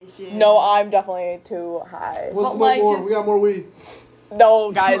No, I'm definitely too high. What's more? We got more weed.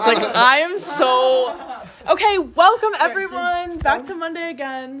 No, guys, like, I am so... Okay, welcome, everyone, back to Monday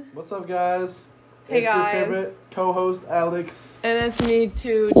again. What's up, guys? Hey, it's guys. Your favorite co-host, Alex. And it's me,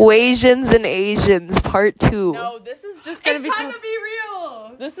 too. Wasians and Asians, part 2. No, this is just gonna be... It's time to be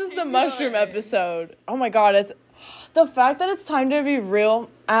real! This is the mushroom episode. Oh my god, it's... The fact that it's time to be real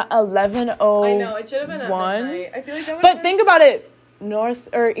at 11:01. I know, it should have been at midnight. I feel like that would But think about it. North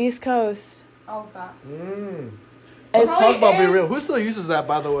or East Coast. all facts. Let's talk about Be Real. Who still uses that,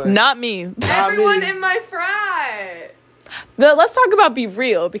 by the way? Not me. Everyone in my frat! Let's talk about be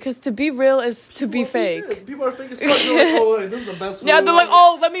real, because to be real is to be fake. Yeah, people are fake as fuck. They're like, oh, wait, this is the best. Yeah, they're like,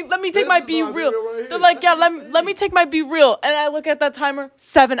 oh, let me take This my is be my real. Be Real right They're here. like, yeah, That's let me take my be real, and I look at that timer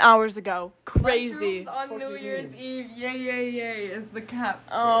 7 hours ago. Crazy. Mushrooms on New Year's Eve, yay, is the cap.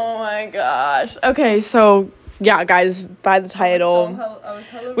 Oh my gosh. Okay, so yeah, guys, by the title,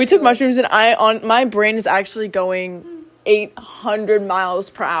 we took mushrooms, and my brain is actually going 800 miles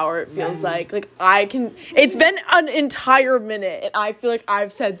per hour. It feels like I can. It's been an entire minute, and I feel like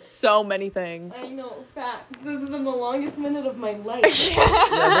I've said so many things. I know, facts. This has been the longest minute of my life. Yeah,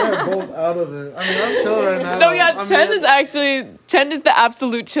 they're both out of it. I mean, I'm chilling right now. No, yeah, Chen is the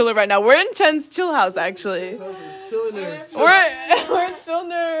absolute chiller right now. We're in Chen's chill house, actually. Chilling there. We're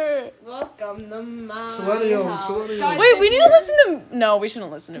chiller. Welcome to my Chillennium, house. chillennium. Guys, Wait, if we need your- to listen to. No, we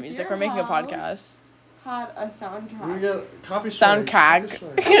shouldn't listen to music. your We're making a house- podcast. had a soundtrack. We get copy strike. Soundtrack.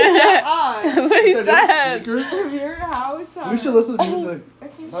 Copy strike. That's what he Said said. speakers. If your house had... We should listen to music.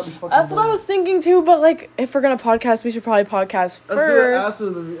 That'd be fucking That's what I was thinking too. But like, if we're gonna podcast, we should probably podcast Let's do it first.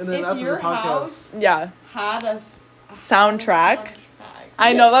 after and then If after your the podcast. house Yeah, had a soundtrack.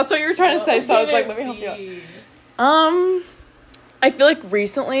 I know that's what you were trying to say. So I was like, let me help you out. I feel like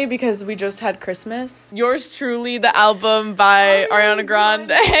recently, because we just had Christmas. Yours truly, the album by Ariana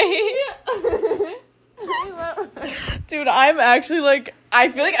Grande. Dude, I'm actually like, I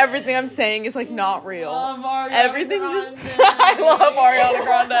feel like everything I'm saying is like not real. Everything just, I love Ariana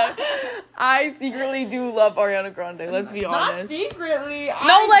Grande. I secretly do love Ariana Grande. Let's be honest. Not secretly.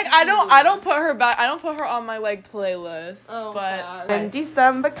 No, like I don't put her back. I don't put her on my like playlist. Oh, but when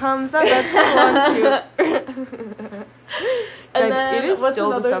December comes, I bet you want to. and then it is what's still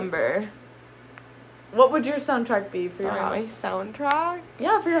another- December. What would your soundtrack be for your My house? soundtrack.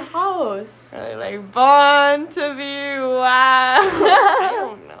 Yeah, for your house. Really like Born to Be Wild. I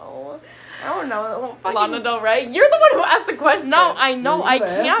don't know. Lana Del Rey. You're the one who asked the question. No, I know. You I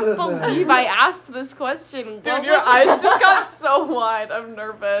gotta can't answer that. believe I asked this question. Dude, your eyes just got so wide. I'm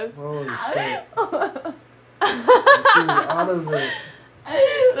nervous. Holy shit. Dude, out of it.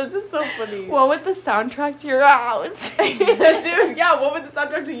 This is so funny. What would the soundtrack to your house? Dude, yeah, what would the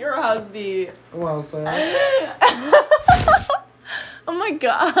soundtrack to your house be? Come on, son. Oh my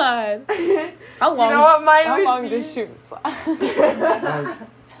god. How long? You know what mine How would long be? does shoots last? Like,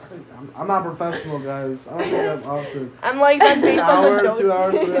 I'm not professional, guys. I don't think I'm often. I'm like that An based on hour, the 2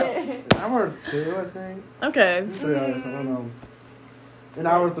 hours, 3 notes. hours. An hour or 2, I think. Okay. 3 hours, I don't know. An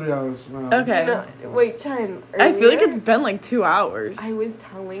hour, 3 hours. I don't know. Okay. No, wait, Chen. I feel like earlier, it's been like 2 hours. I was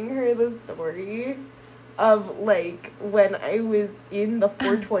telling her the story of like when I was in the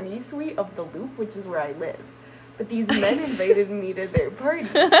 420 suite of the Loop, which is where I live. But these men invited me to their party,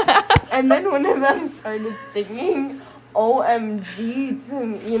 and then one of them started singing OMG to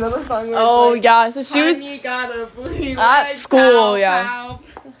me. You know the song? Where Oh it's like, yeah, so she was "Honey, got a booty at like school, pow, yeah. pow."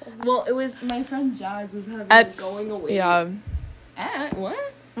 Well, it was my friend Jazz was having at a going away. yeah. At what?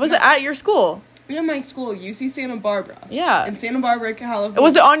 Was it at your school? Yeah, my school, UC Santa Barbara. Yeah. In Santa Barbara, California.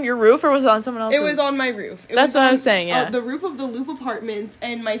 Was it on your roof or was it on someone else's? It was on my roof. That's what I was saying, yeah. The roof of the Loop Apartments,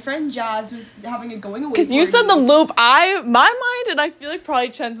 and my friend Jazz was having a going away. Because you said the Loop. My mind, and I feel like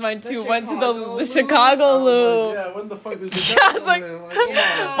probably Chen's mind too, went to the Chicago I was Loop. like, yeah, when the fuck did Yeah, Chicago I was like, come in?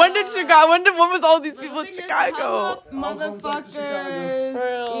 Like, when did Chicago? When was all these people in Chicago?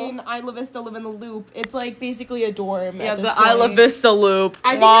 Motherfuckers in Isla Vista live in the Loop. It's like basically a dorm. Yeah, at this the Isla point. Vista Loop.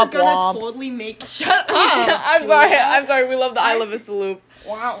 I think Womp you're gonna womp. totally make. Shut up. I'm sorry. We love the Isla Vista Loop.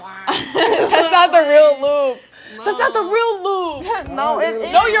 Wow. That's not the real loop. That's not the real loop. No, it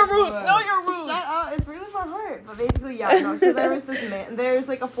is. Know your roots. Know your Shut roots. up, it's really my heart. But basically, yeah, no, so there was this man, there's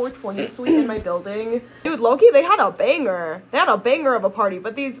like a 420 suite in my building. Dude, Loki, they had a banger. They had a banger of a party,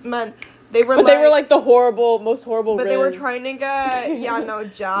 but these men, they were like the most horrible but Riz. they were trying to get,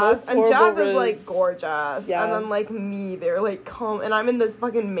 Jazz. Most And horrible Jazz is Riz. like gorgeous. Yeah. And then like me, they're like, come, and I'm in this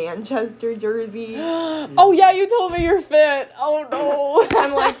fucking Manchester jersey. Oh yeah, you told me you're fit. Oh no.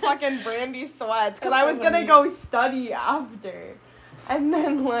 And like fucking brandy sweats, because I was gonna go study after. And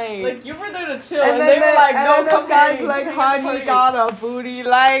then like you were there to chill, and they were like, no, come guys hang. like, honey got a booty,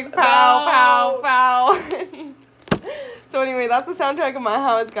 like pow, pow, pow. So anyway, that's the soundtrack of my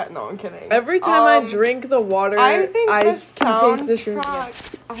house. No, I'm kidding. Every time I drink the water, I can taste the shrooms again.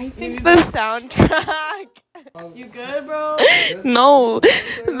 I think the soundtrack. You good, bro? No,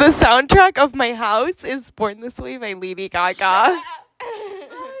 the soundtrack of my house is "Born This Way" by Lady Gaga.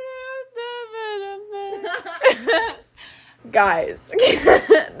 Guys,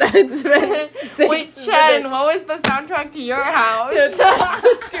 that's been 6 Wait, Chen, what was the soundtrack to your house?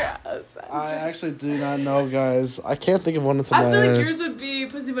 It's your house. I actually do not know, guys. I can't think of one until I my feel head. like yours would be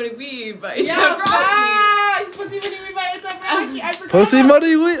Pussy Money Weed by Yeah, A$AP Pussy Money Weed by A$AP Rocky. I forgot. Pussy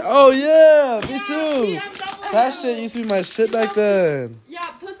Money Weed? Oh, yeah. Me too. See, I'm double That down. shit used to be my shit back then. Yeah,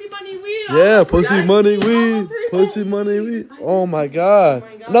 Pussy Money Weed. Yeah, Pussy Money Weed. Pussy Money Weed. Oh, my God.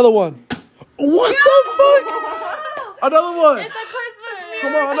 Another one. What the fuck? Another one. It's a Christmas miracle.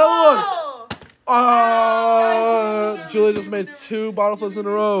 Come on, another one. Julia just made 2 bottle flips in a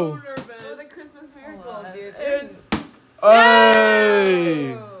row. It's a Christmas miracle, dude.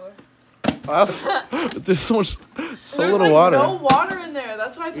 Hey! That's, there's so much, so There's little like water. no water in there.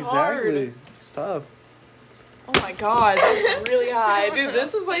 That's why it's hard. Exactly. It's tough. Oh my god, that's really high. Dude,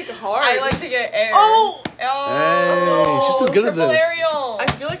 this is like hard. I like to get air. Oh! Hey, she's so good at this. Aerial. I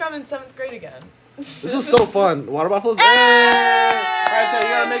feel like I'm in 7th grade again. This is so fun. Water bottles. Hey! Alright, Sarah, you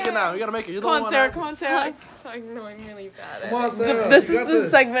gotta make it now. You gotta make it. You're the Come on, one Sarah. asking. Come on, Sarah. I know I'm really bad at Come on, it. Sarah. This You is got the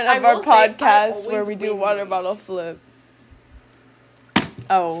this. segment I of our will say, I podcast where always we do win water these. bottle flip.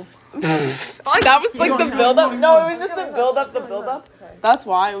 Oh. That was like the build up. No, it was just the build up. That's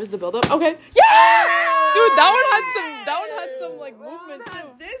why it was the build up. Okay. Yeah! Dude, that one had some like movement too.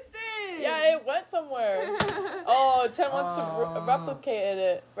 Yeah, it went somewhere. Oh, Chen wants to replicate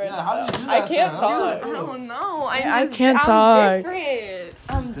it right Yeah, now. how do you do I that, can't Sarah? talk. I don't know. I can't talk. Different.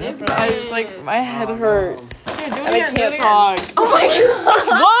 I'm different. I just like my head hurts Dude, and I can't talk. Oh my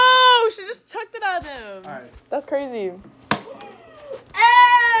god. Whoa! She just chucked it at him. Alright. That's crazy.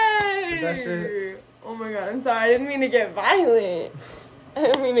 Hey! That shit. Oh my god, I'm sorry. I didn't mean to get violent. I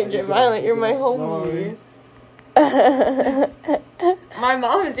didn't mean to get violent. You're my homie. My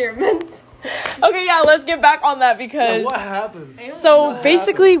mom is your mentor. Okay, yeah, let's get back on that because. Yeah, what happened? So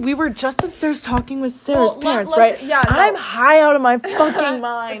basically, we were just upstairs talking with Sarah's parents, right? Yeah, no. I'm high out of my fucking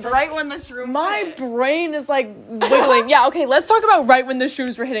mind. Right when the shroom My hit. brain is like wiggling. Yeah, okay, let's talk about right when the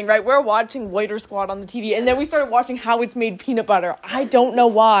shrooms were hitting, right? We're watching Waiter Squad on the TV, and then we started watching How It's Made Peanut Butter. I don't know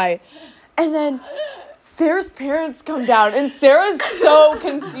why. And then Sarah's parents come down, and Sarah's so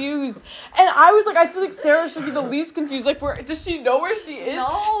confused. And I was like, I feel like Sarah should be the least confused. Like, does she know where she is?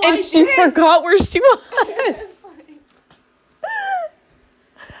 No, and I she didn't. forgot where she was.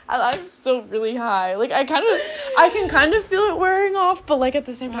 And I'm still really high. Like, I can kind of feel it wearing off, but like at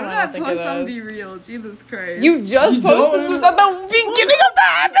the same time, I don't think it on is. Be Real? Jesus Christ. You just You posted don't? this at the beginning of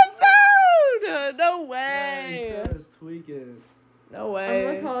the episode. No way. Sarah's tweaking. No I'm way.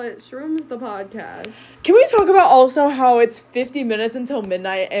 gonna call it Shrooms the podcast. Can we talk about also how it's 50 minutes until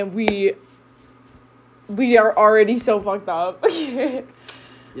midnight and we are already so fucked up?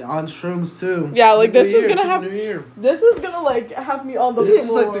 Yeah, on shrooms too. Yeah, like, New this is year, gonna it's have- New Year. This is gonna like have me on the This is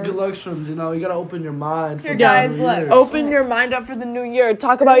floor. like the good luck shrooms, you know. You gotta open your mind. Here, for guys, the New look. Year. Open your mind up for the new year.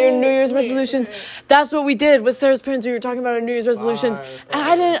 Talk about your New Year's resolutions. That's what we did with Sarah's parents. We were talking about our New Year's resolutions.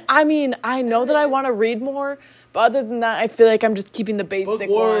 And I know that I want to read more, but other than that, I feel like I'm just keeping the basic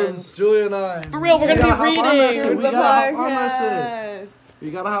Bookworms, ones. Julia and I. For real, we're We gonna gotta be hop on that reading. shit. We The gotta hop on that shit. We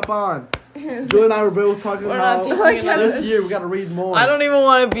gotta hop on. Julia and I were both talking We're about not taking another- this year we gotta read more. I don't even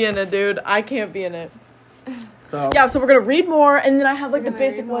want to be in it, dude. I can't be in it. So, Yeah, so we're gonna read more, and then I have like the gonna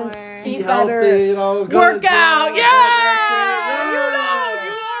basic read ones. more. Eat eat better. healthy, you know. go Work to the out, gym, yeah! go You to the know, gym.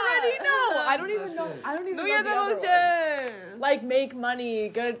 you already know. I don't even That know. shit. I don't even New know Year's the other ones. resolution. Like make money,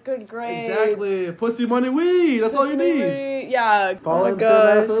 good grades. Exactly. Pussy, money, weed. That's all you need. Yeah. Follow oh my and send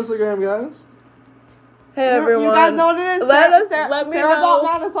us gosh. on Instagram, guys. Hey everyone. You guys know what it is? Let me Sarah know.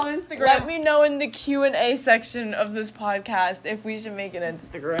 got us on Instagram. Let me know in the Q&A section of this podcast if we should make an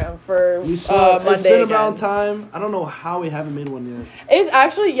Instagram for We should. Monday It's been again. about time. I don't know how we haven't made one yet. It's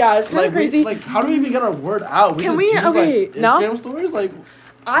actually, yeah, it's kind of crazy. How do we even get our word out? Can just we- use, okay, like, now- Instagram stories? Like,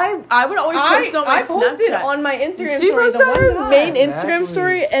 I would always post it on my I posted Snapchat. on my Instagram She story posted the one her time. main Exactly. Instagram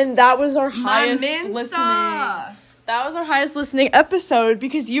story, and that was our My highest Minsta. listening. That was our highest listening episode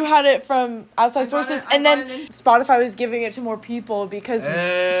because you had it from outside sources, and then Spotify was giving it to more people because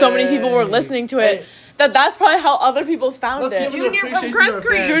so many people were listening to it. That's probably how other people found it. Junior from Crest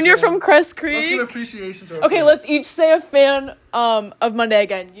Creek. Junior from Crest Creek. Let's give appreciation to our Okay, fans. let's each say a fan of Monday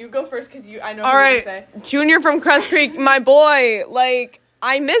again. You go first because I know. All right, say. Junior from Crest Creek, my boy. Like,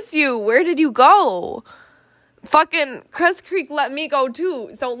 I miss you. Where did you go? Fucking Crest Creek let me go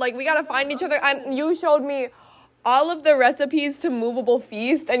too. So like, we gotta find each other. And you showed me all of the recipes to Movable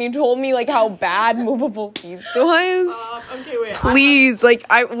Feast, and you told me like how bad Movable Feast was. Okay, wait. Please,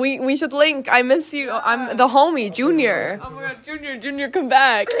 we should link. I miss you. I'm the homie, Junior. Oh my god, Junior, come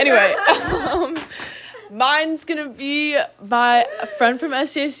back. Anyway, mine's gonna be my friend from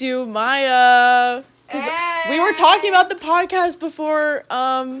SCSU, Maya. 'Cause we were talking about the podcast before,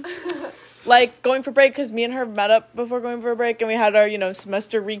 like going for break, because me and her met up before going for a break, and we had our,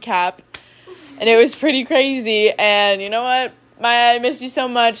 semester recap. And it was pretty crazy. And you know what? Maya, I miss you so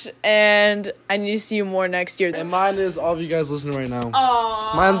much. And I need to see you more next year. And mine is all of you guys listening right now.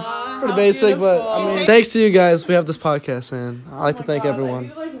 Aww, Mine's pretty basic, but I mean, thanks to you guys, we have this podcast, and I'd like to thank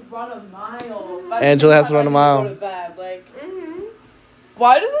everyone. You run a mile. Angela has to run a mile.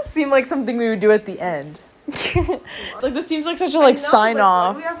 Why does this seem like something we would do at the end? Like, this seems like such a sign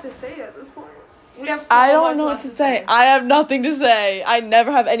off. What do we have to say at this point? We have so I don't much know what left to say. I have nothing to say. I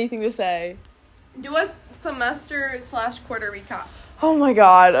never have anything to say. Do a semester/quarter recap. Oh my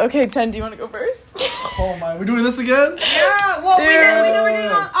god. Okay, Chen, do you want to go first? Oh my, we're doing this again? Yeah, well, we never did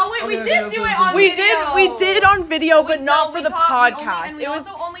it on. Oh wait, Okay, we did okay, do let's it do on. We video. did on video, but not for the We podcast. It was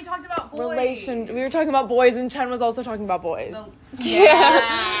also only talked about boys. relation. We were talking about boys, and Chen was also talking about boys. Yeah.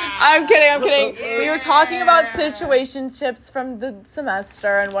 I'm kidding. We were talking about situationships from the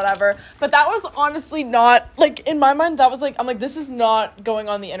semester and whatever. But that was honestly not, in my mind, that was I'm this is not going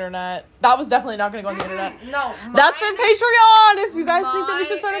on the internet. That was definitely not going to go on the internet. No, That's for Patreon. If you guys think that we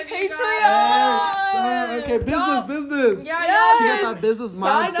should start a Patreon. Okay, business. Yeah, She got that business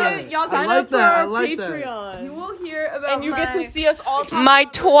mindset. Y'all I Sign like up for that. I our like that. Patreon. You will hear about And you get to see us all talk. my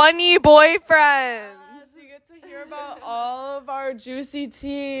 20 boyfriends. You get to hear about all of our juicy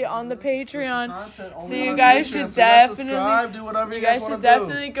tea on the Patreon. Content So only you on guys Patreon. should So guys definitely- subscribe, do whatever You guys guys should want to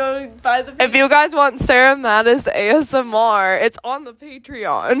definitely go buy the. If you guys want Sarah Mattis ASMR, it's on the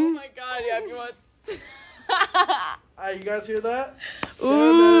Patreon. Oh my god! Yeah, if you want. Alright, you guys hear that?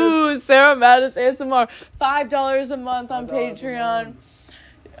 Ooh, Sarah Mattis ASMR. $5 a month on Patreon.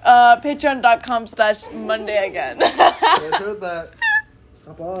 Patreon.com/Monday again. You guys heard that?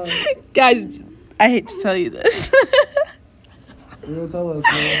 Hop on. Guys, I hate to tell you this. You don't tell us,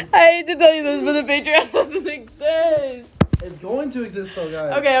 man. I hate to tell you this, but the Patreon doesn't exist. It's going to exist though,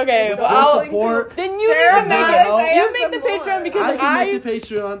 guys. Okay. With Well, your I'll support. then you Sarah need to make Mattis it. You make the Patreon because I can make the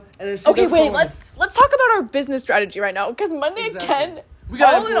Patreon, and then she Okay, does wait. bonus. Let's talk about our business strategy right now because Monday Exactly. again. We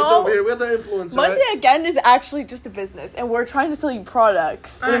got all in influence all, over here. We got the influence. Monday right? again is actually just a business, and we're trying to sell you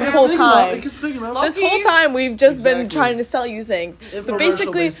products this It's whole big enough. time. It's big enough. This whole time we've just been Exactly. trying to sell you things. But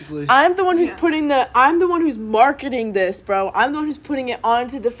Infomercial, basically, I'm the one who's I'm the one who's marketing this, bro. I'm the one who's putting it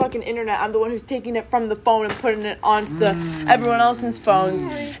onto the fucking internet. I'm the one who's taking it from the phone and putting it onto everyone else's phones.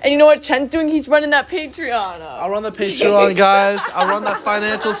 And you know what Chen's doing? He's running that Patreon up. I run the Patreon, guys. I run that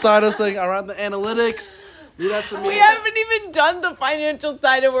financial side of things. I run the analytics. Leave that to me. We haven't even done the financial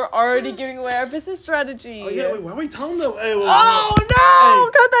side, and we're already giving away our business strategy. Oh yeah, wait, why are we telling them? Hey, Oh no!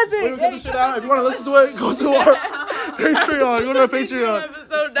 Hey, Cut that shit. Wait, we get the shit out. If you want to listen to it, go to our Patreon. Go to our Patreon.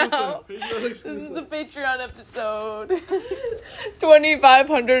 Episode now. Patreon This is the exclusive. Patreon episode.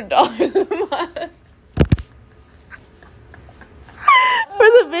 $2,500 a month for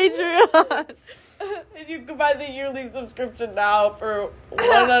the Patreon. And you can buy the yearly subscription now for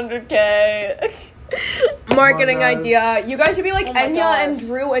 $100K. Marketing guys. idea. You guys should be like Oh my Enya gosh. and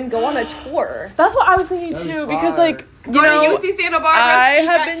Drew and go on a tour. That's what I was thinking That'd be too, because fire. you Go know, to UC Santa Barbara. I speak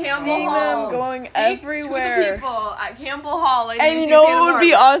have at been Campbell seeing Hall. them going Speak everywhere. to the people at Campbell Hall. And And UC you know Santa what would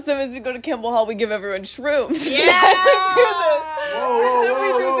be Barbara. awesome is we go to Campbell Hall, we give everyone shrooms. Yeah. Whoa, Then we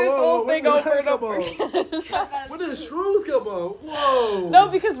do this whole thing When did over that and come over out? again. When did the shrooms come out? Whoa. No,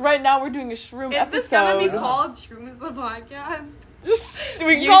 because right now we're doing a shroom Is episode. this gonna be called Shrooms the Podcast? We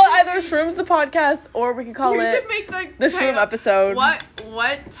can call it either Shrooms the podcast, or we can call You it should make the Shroom episode. What's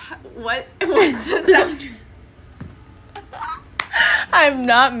the sound? I'm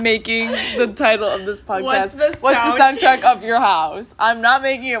not making the title of this podcast. What's the soundtrack of your house? I'm not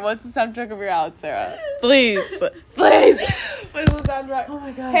making it. What's the soundtrack of your house, Sarah? Please. What's the soundtrack? Oh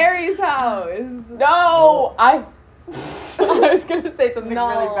my god. Harry's house. No! I was gonna say something No.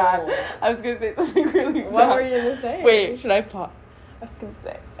 really bad. I was gonna say something really bad. What were you gonna say? Wait, should I pause? I was gonna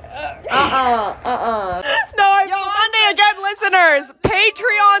say. No, No, I'm Yo, on listeners,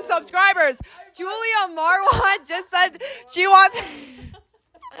 Patreon subscribers, Julia Marwan just said she wants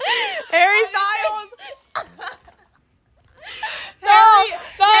Harry Styles.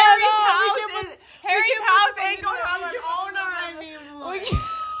 Harry's house ain't gonna have an owner anymore.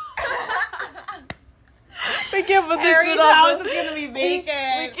 We can't put this Harry's shit house up. is gonna be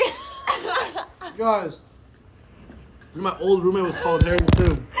vacant. Guys, my old roommate was called Harry too.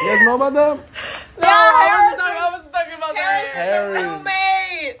 You guys know about that? No, I wasn't talking about Harris that. is the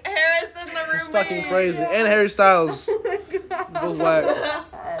roommate. Harris is the roommate. It's fucking crazy. And Harry Styles. Both whack.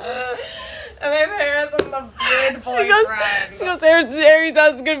 And then Harris is the weird boyfriend. She goes, Harry's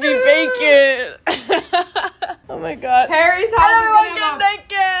house is gonna be vacant. Oh my god. Harry's house Everyone is get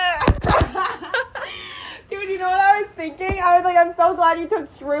naked. Dude, you know what I was thinking? I was like, I'm so glad you took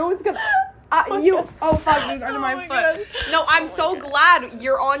shrooms because oh fuck, this is under my foot. God. No, I'm so glad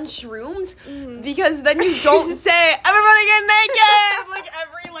you're on shrooms because then you don't say everybody get naked like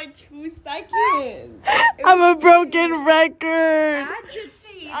every 2 seconds. I'm a broken record. Agitating.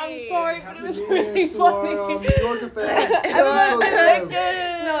 I'm sorry, but it was really funny.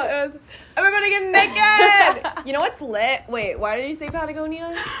 Everybody get naked. You know what's lit? Wait, why did you say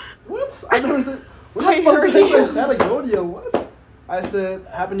Patagonia? What? I never said. What the fuck did I say? Patagonia? What? I said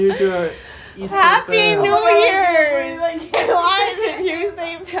Happy New Year to our East Coast Happy fans. New Year! Why did you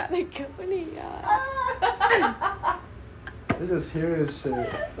say Patagonia? They just hear this shit.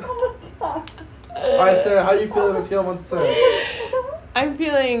 Alright, Sarah, how you feeling on a scale of 1 to 10? I'm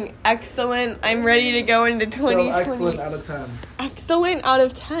feeling excellent. I'm ready to go into 2020. So excellent out of 10. Excellent out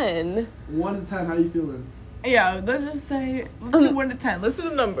of 10. 1 to 10, how you feeling? Yeah, let's just say, let's do 1 to 10. Let's do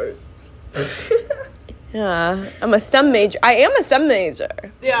the numbers. Yeah, I'm a STEM major. I am a STEM major.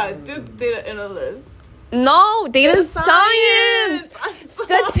 Yeah, do data analyst. No, data science. I'm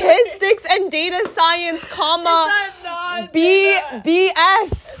sorry. Statistics and data science, comma,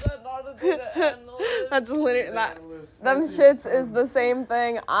 BS. That's literally that. Them shits is the same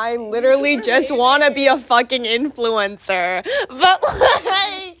thing. I literally just want to be a fucking influencer. But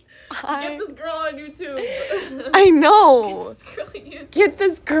like, Get this girl on YouTube. I know. Get this girl on YouTube. Get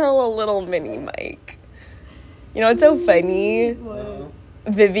this girl a little mini mic. You know what's so funny?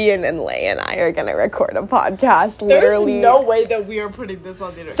 Vivian and Lay and I are gonna record a podcast. Literally. There's no way that we are putting this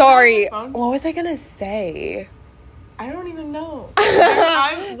on the internet. Sorry. What was I gonna say? I don't even know.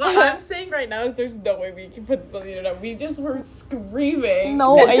 What I'm saying right now is there's no way we can put this on the internet. We just were screaming.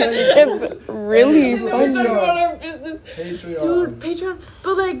 No, it's really And then we funny. talked about our business. Patreon. Dude, Patreon.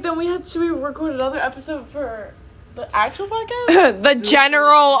 But like, then should we record another episode for the actual podcast? The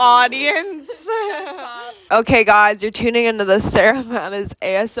general audience. Okay, guys, you're tuning into the Sarah Manas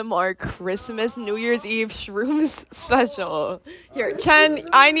ASMR Christmas New Year's Eve Shrooms special. Here, Chen,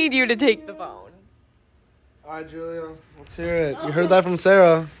 I need you to take the phone. Alright, Julia, let's hear it. You heard that from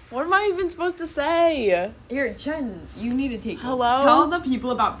Sarah. What am I even supposed to say? Here, Chen, you need to take the phone. Hello? Tell the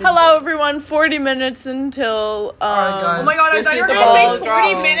people about this. Hello, everyone. 40 minutes until. Alright, guys. Oh my god, I This thought is you were the going ball to say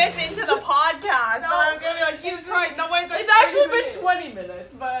 40 drops. minutes into the podcast. No. And I was going to be like, Jesus Christ, no way. It's actually been 20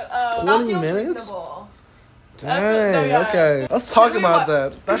 minutes, but. 20 minutes? Reasonable. Dang, yeah. okay. Let's talk about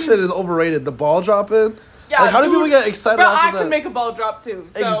that. That shit is overrated. The ball dropping. Yeah, Like, how do dude, people get excited bro, after I that? can make a ball drop too.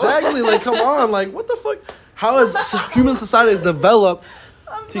 So. Exactly. Like, come on. Like, what the fuck? How has human society has developed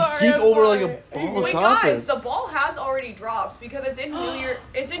I'm to sorry, geek I'm over sorry. like a ball Wait, dropping? guys, the ball has already dropped because it's in New Year.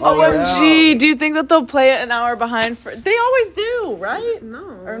 It's in Oh, New Year. yeah. OMG, do you think that they'll play it an hour behind? They always do, right? No.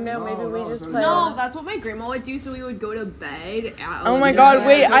 Or no, maybe we just play. No, that's what my grandma would do. So we would go to bed. At, Oh my like, god,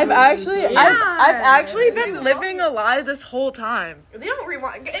 wait, Yeah. I've actually Yeah. been living a lie this whole time. They don't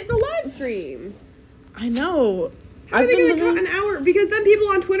rewind. It's a live stream. I know. Are I've they been gonna cut living. an hour? Because then people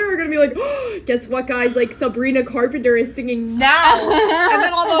on Twitter are gonna be like, oh, guess what, guys? Like Sabrina Carpenter is singing now, and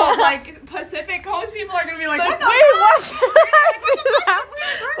then all the like Pacific Coast people are gonna be like, what the fuck?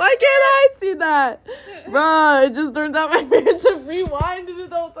 Why can't I see that? Bruh, it just turns out my parents have rewinded it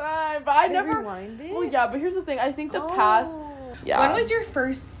the whole time. But I never rewinded? Well, yeah, but here's the thing. I think the past. Yeah. When was your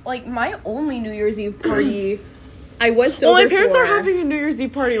first, like, my only New Year's Eve party? I was Well, sober my parents for. are having a New Year's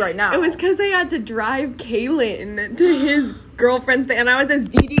Eve party right now. It was because I had to drive Kaylin to his girlfriend's thing, and I was his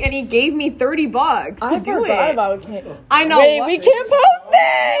DD, and he gave me $30 to do it. about Kate. I know. Wait, we can't post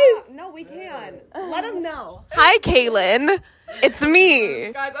this. No, we can. Let him know. Hi, Kaylin. It's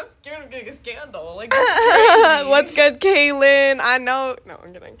me. Guys, I'm scared of getting a scandal. Like, that's crazy. What's good, Kaylin? I know. No,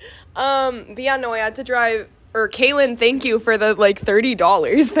 I'm kidding. But yeah, no, I had to drive. Or Kaylin, thank you for the like $30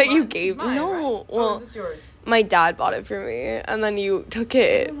 that you gave me. Mine, No, right? well, Is this yours? my dad bought it for me, and then you took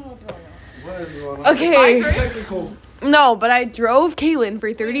it. What is going on? Okay. Technical No, but I drove Kaylin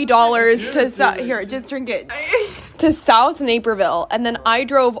for $30 to here, just drink it. To South Naperville, and then I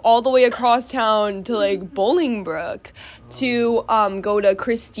drove all the way across town to like Bolingbrook to go to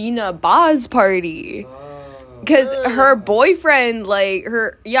Christina Ba's party. Cause her boyfriend, like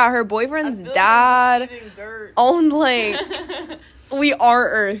her boyfriend's dad owned like We Are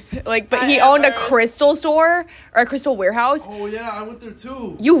Earth, like, but he owned a crystal store or a crystal warehouse. Oh yeah, I went there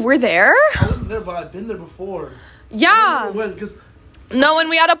too. You were there? I wasn't there, but I've been there before. Yeah. When? Cause no, when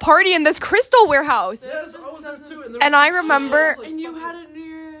we had a party in this crystal warehouse. yes, I was there too. And I remember. And you had it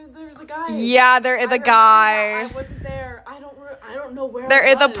near. There's a guy. Yeah, there is a guy. I wasn't there. I don't know where. There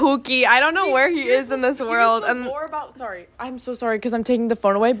is a Pookie. I don't know where he is in this world. And more about. Sorry, I'm so sorry because I'm taking the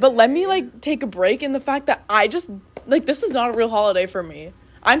phone away. But let me like take a break in the fact that I just like this is not a real holiday for me.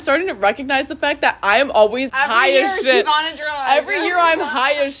 I'm starting to recognize the fact that I am always high as shit. Every year I'm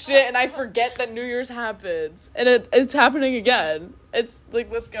high as shit and I forget that New Year's happens. And it's happening again. It's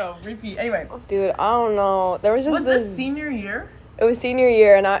like, let's go. Repeat. Anyway. dude, I don't know. There was just Was this senior year? It was senior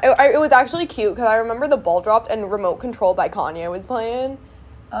year, and it was actually cute because I remember the ball dropped and Remote Control by Kanye was playing.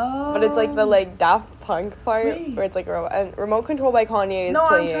 Oh. But it's like the like Daft Punk part where it's like and Remote Control by Kanye is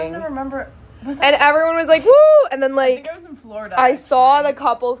playing. No, I'm trying to remember. And everyone was like, woo! And then, like, I think I was in Florida. I saw the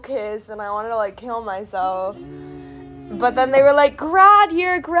couples kiss, and I wanted to, like, kill myself. But then they were like, grad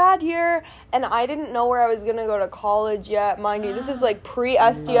year. And I didn't know where I was going to go to college yet. Mind you, this is, like,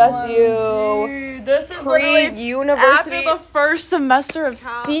 pre-SDSU. This is pre-university. after the first semester of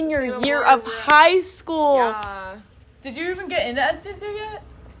senior year of high school. Yeah. Did you even get into SDSU yet?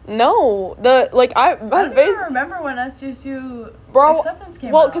 No. I don't even remember when SDSU acceptance came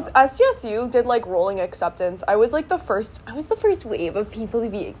out. Well, because SDSU did, like, rolling acceptance. I was the first wave of people to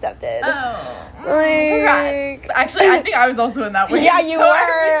be accepted. Oh. Like, congrats. Actually, I think I was also in that wave. yeah, you were.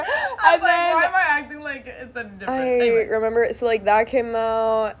 I was And like, then why am I acting like it's a different... I remember, so, like, that came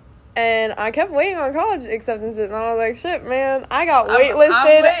out, and I kept waiting on college acceptances, and I was like, shit, man, I got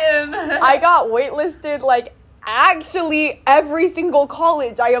waitlisted. I'm I got waitlisted, like, actually every single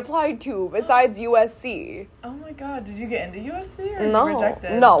college I applied to besides USC. Oh my god, did you get into USC or No.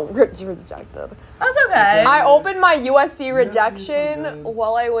 rejected? No, rejected. That's okay. I opened my USC rejection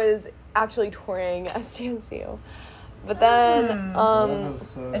while I was actually touring SDSU. But then,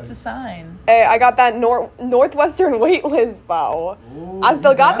 it's a sign. hey, I got that Northwestern waitlist though. Ooh, I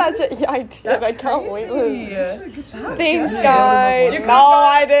still got got that shit. Yeah, I did. That's I got crazy. waitlist. Thanks, guys. No,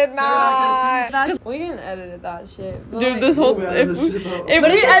 I did not. We didn't edit that shit. Dude, this whole... If If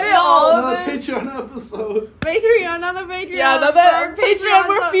we edit all of another it... Patreon episode. Another Patreon. Yeah, another Patreon.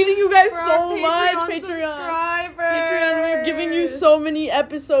 We're feeding you guys so much. Patreon. Patreon, we're giving you so many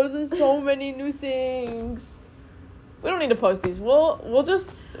episodes and so many new things. We don't need to post these. We'll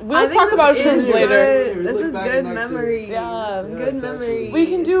talk about shrooms later. This is good memory. Yeah, good memory. We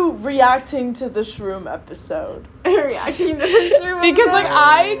can do reacting to the shroom episode. reacting to the shroom Because like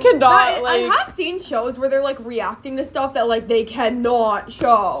I cannot I have seen shows where they're like reacting to stuff that like they cannot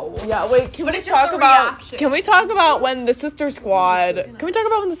show. Yeah, wait, can we talk about when the Sister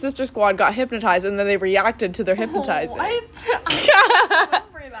Squad got hypnotized and then they reacted to their hypnotizing?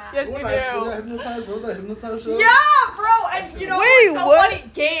 Yes, you do. Remember that hypnotized show? Yeah, bro, and you know Wait, what's so what? funny?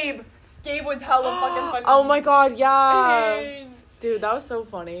 Gabe was hella fucking funny. Oh my god, yeah. Dude, that was so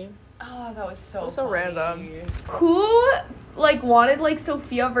funny. Oh, that was so So random. Who like wanted like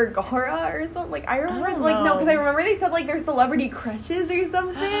Sofia Vergara or something? Like I remember because I remember they said like their celebrity crushes or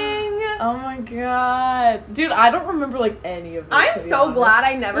something. Oh my god. Dude, I don't remember like any of this. I'm so glad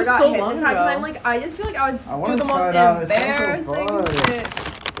I never got so long hypnotized ago. because I'm like I just feel like I would do the wanna most try it out. It embarrassing sounds so fun. shit.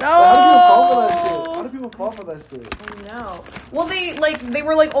 No. How do people fall for that shit? No. Well, they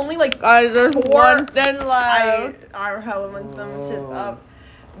were like only like Guys, there's four. one thin left. I hella went some shits up.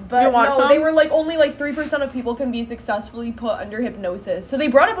 You But want no, some? they were like only like 3% of people can be successfully put under hypnosis. So they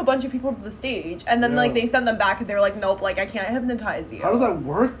brought up a bunch of people to the stage, and then like they sent them back, and they were like, "Nope, like I can't hypnotize you." How does that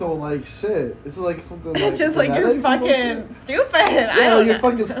work though? Like shit. It's like something. It's just like you're fucking stupid. I Yeah, don't you're know.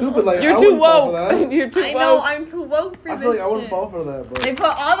 fucking stupid. Like You're I too wouldn't fall for woke. that. You're too I woke. know I'm too woke for I this. feel like I wouldn't shit. fall for that, but They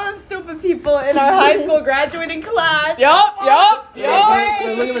put all them stupid people in our high school graduating class. Yup.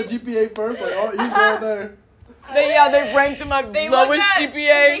 They look at the GPA first, like, oh, he's going there. They ranked him up lowest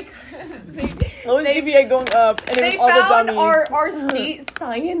GPA. Lowest GPA going up, and it was They all the found dummies. our state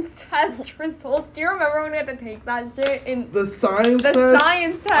science test results. Do you remember when we had to take that shit in The science the test?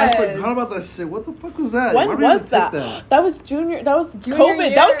 science I test? forgot about that shit. What the fuck was that? When Why did we have was to take that? That was junior. That was Junior COVID.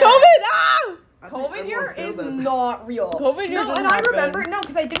 year. That was COVID. Ah! COVID year is not real. COVID year no, didn't and happen. I remember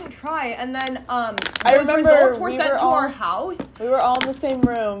because I didn't try, and then I those remember results were we sent were to all- our house. We were all in the same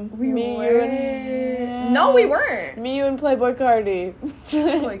room. Me, you, and No, we weren't. me, you, and Playboy Cardi.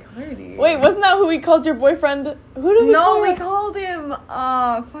 Like Hardy. Wait, wasn't that who we called your boyfriend? Who did we call? No, we called him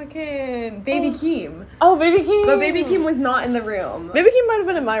fucking Baby Keem. Oh, Baby Keem. But Baby Keem was not in the room. Baby Keem might have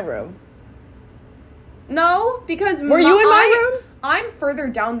been in my room. No, because Were you in my room? I'm further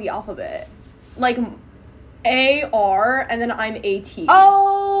down the alphabet. Like A-R, and then I'm A-T.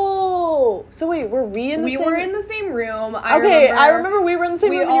 Oh, so wait, were we in the we same? were in the same room. I remember we were in the same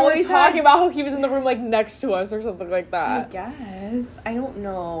we room. And you were always talking had- about how he was in the room like next to us or something like I that. guess. I don't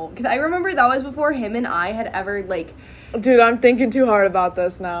know. Because I remember that was before him and I had ever, like... Dude, I'm thinking too hard about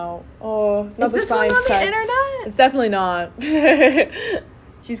this now. Oh, not Is the this one science on the test. internet? It's definitely not.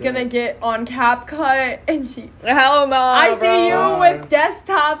 She's gonna get on CapCut, and she... Hell no. I see you bro. with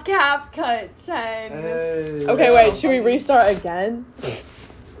desktop CapCut, Chen. Hey. Okay, wait, should we restart again?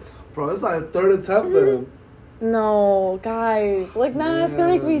 Bro, this is our third attempt then. No, guys. Like, now I feel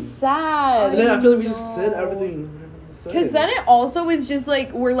like we sad. And then I feel like we just said everything. Because then it also is just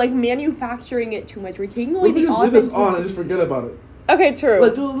like, we're like manufacturing it too much. We're taking away we can the just leave this on and authenticity. just forget about it. Okay, true.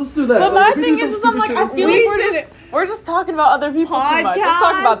 Like, let's do that. But Like, my if we thing do is, some I'm like, stupid I shit, feel let's like do it. we're just talking about other people too much. Let's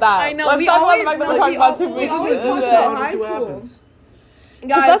talk about that. I know. Let's We talk always- about the fact that we're like, talking about two we people. always Just talk do about that. high See what school. happens.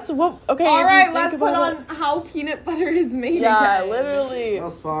 Because Guys, that's what. Okay. all if you right, think let's put about on it- how peanut butter is made Yeah, again. literally.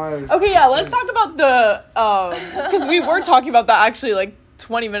 That's fine. Okay, yeah. Let's talk about the because we were talking about that actually like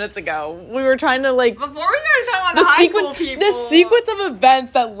 20 minutes ago. We were trying to like Before we started talking about the high sequence, school people. the sequence of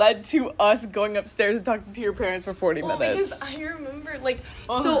events that led to us going upstairs and talking to your parents for 40 Well, minutes. because I remember, like,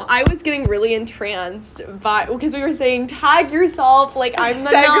 so I was getting really entranced by, because we were saying, tag yourself, like, I'm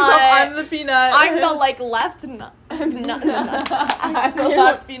the Tag nut. yourself, I'm the peanut. I'm the, like, left nut. I'm not the nut. I'm the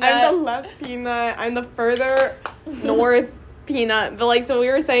left peanut. I'm the left peanut. I'm the further north peanut. But, like, so we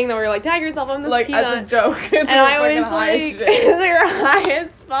were saying that we were like, tag yourself, I'm this like peanut. as a joke. And I was like, they're high as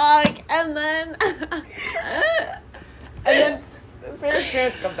fuck. And then... and then Sarah's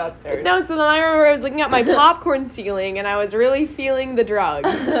parents come downstairs. No, so then I remember I was looking at my popcorn ceiling and I was really feeling the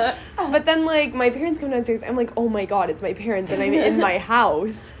drugs. But then, like, my parents come downstairs. I'm like, oh my god, it's my parents and I'm in my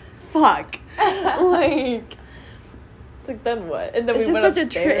house. Fuck. Like, It's like, then what? And then it's we just went such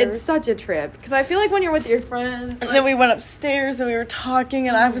upstairs. a trip. It's such a trip. Because I feel like when you're with your friends. And then we went upstairs and we were talking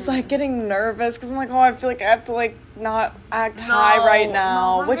and I was like getting nervous because I'm like, oh, I feel like I have to like not act high right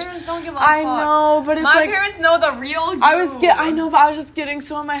now. No, my which parents don't give a I fuck. know, but it's My like parents know the real you. I know, but I was just getting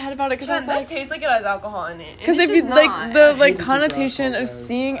so in my head about it because I was This like, tastes like it has alcohol in it. because And if it you does like not. the I like hate this connotation alcohol, of guys.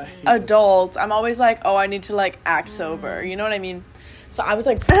 seeing I hate adults, I'm always like, oh, I need to like act sober. You know what I mean? So I was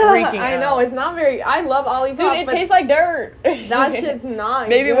like freaking out. I know, it's not very. I love Olipop. Dude, it but tastes like dirt. that shit's not.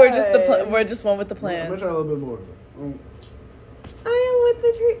 Maybe good. we're just we're just one with the I'm gonna plans. try a little bit more. I am with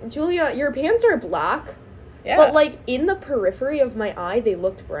the tree. Julia, your pants are black, Yeah, but like in the periphery of my eye, they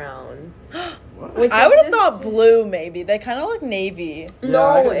looked brown. What? Which I is would have just- thought blue maybe. They kind of look navy. Yeah,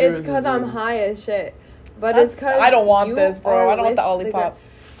 I No, can it's agree with because you. I'm high as shit. But That's- it's because I don't want you this, bro. are I don't want the with Olipop.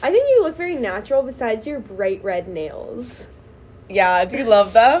 I think you look very natural besides your bright red nails. Yeah, do you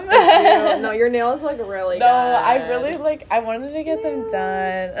love them? No, your nails look really No, good. I really like. I wanted to get them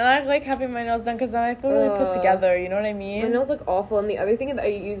done, and I like having my nails done because then I feel really put together. You know what I My mean? nails look awful, and the other thing is I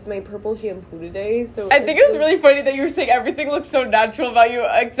used my purple shampoo today, so I think it was really funny that you were saying everything looks so natural about you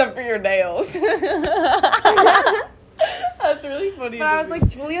except for your nails. That's really funny. But I was like,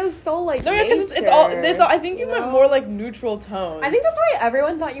 Julia's so like. no, yeah, because it's all. I think you meant more like neutral tones. I think that's why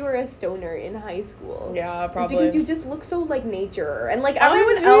everyone thought you were a stoner in high school. Yeah, It's probably. because you just look so like nature, and like Oh,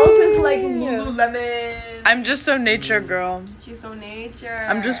 everyone else is like geez. Lululemon. I'm just so nature girl. She's so nature.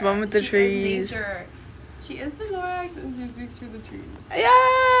 I'm just one with the She trees. Is nature. She is the Lorax, and she speaks through the trees.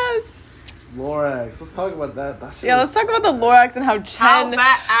 Yes. Lorax. Let's talk about that. That shit Yeah, is- let's talk about the Lorax and how Chen.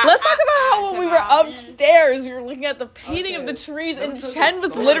 Let's talk about how when we were upstairs, we were looking at the painting of the trees, and Let's Chen tell was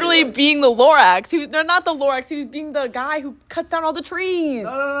the story. literally being the Lorax. He was not the Lorax. He was being the guy who cuts down all the trees.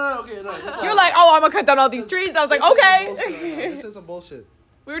 No. Okay, no. this is You're like, oh, I'm gonna cut down all these trees, and I was like, This is some bullshit right now. okay. This is some bullshit.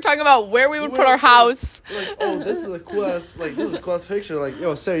 We were talking about where we would We put were our saying, house. Like, oh, this is a cool ass. Like, this is a cool ass picture. Like,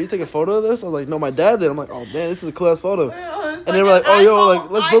 yo, Sarah, you take a photo of this? I was like, no, my dad did. I'm like, oh, man, this is a cool ass photo. And they were like, oh, yo,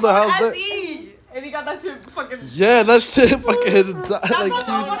 like, let's build a house there. And he got that shit fucking. Yeah, that shit fucking like That's what huge.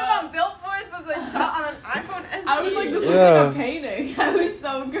 one of them billboards was a shot on an iPhone SE. I was like, this Yeah. looks like a painting. I was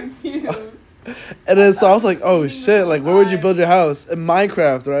so confused. And then so I was like, oh shit, like where would you build your house? In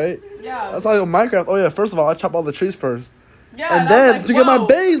Minecraft, right? Yeah. That's like Minecraft. Oh yeah, first of all, I chop all the trees first. Yeah, And I was then like, to get my whoa.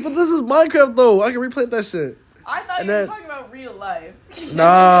 base, but this is Minecraft though. I can replant that shit. I thought and you were then- talking about real life. No.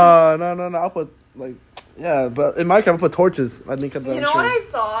 I'll put but in my car I'll put torches. I think You know what I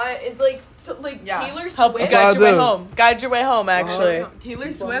saw? It's like Taylor Swift. Guide your way home, actually.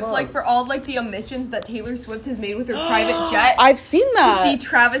 Taylor Swift, for all the emissions that Taylor Swift has made with her private jet. I've seen that. To see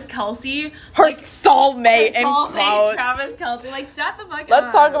Travis Kelce, her soulmate, Travis Kelce. Shut the fuck up.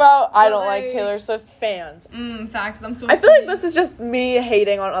 Let's talk about I don't like Taylor Swift fans. Facts. Them Swifties. I feel like this is just me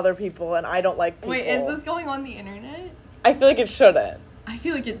hating on other people, and I don't like people. Wait, is this going on the internet? I feel like it shouldn't. I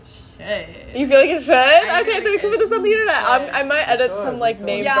feel like it should. You feel like it should? Okay, then we can put this on the internet. I might edit some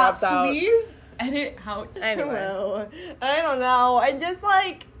name drops out. Yeah, please edit out. Anyway. I don't know. I just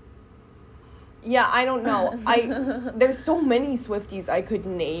I don't know. There's so many Swifties I could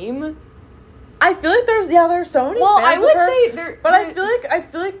name. I feel like there's so many. Well, fans I would of her, say there, but I feel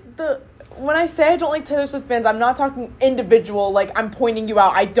like when I say I don't like Taylor Swift fans, I'm not talking individual. I'm pointing you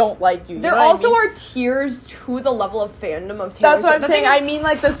out. I don't like you. There also are tiers to the level of fandom of Taylor Swift. That's what I'm saying. I mean, the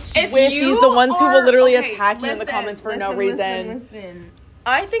Swifties, the ones who will literally attack you in the comments for no reason. Listen.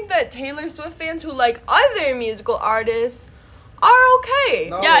 I think that Taylor Swift fans who like other musical artists are okay.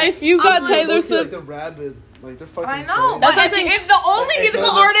 No, yeah, if you got Taylor Swift, they're rabid. They're fucking I know. That's what I'm saying. If the only musical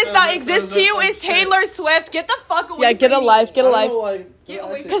artist that exists to you is Taylor Swift, get the fuck away. Yeah, get a life. Get a life.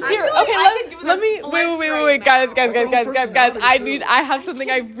 Because here, let me wait, guys. I have something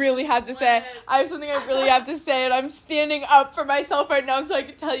I really have to say. And I'm standing up for myself right now so I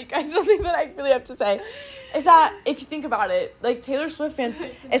can tell you guys something that I really have to say. Is that if you think about it, Taylor Swift fans,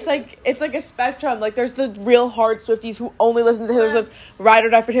 it's like a spectrum. There's the real hard Swifties who only listen to Taylor Swift, ride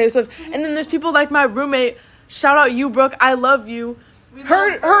or die for Taylor Swift, and then there's people like my roommate. Shout out you, Brooke. I love you.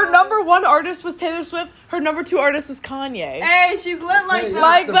 Her number one artist was Taylor Swift. Her number two artist was Kanye. Hey, she's lit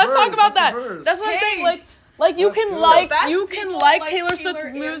that. Let's talk about that. That's what I'm saying. You can like Taylor Swift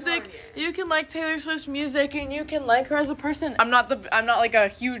music. You can like Taylor Swift's music, and you can like her as a person. I'm not a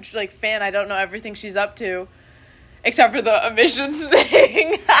huge fan. I don't know everything she's up to, except for the emissions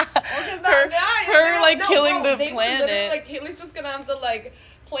thing. Killing the planet. Taylor's just gonna have to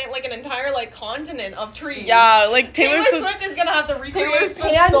plant an entire continent of trees. Yeah, Taylor Swift is gonna have to recreate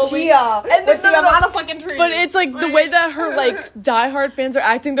Pangea and with the amount of fucking trees. But it's the way that her diehard fans are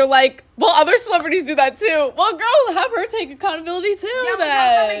acting. They're well, other celebrities do that too. Well, girl, have her take accountability too. Yeah,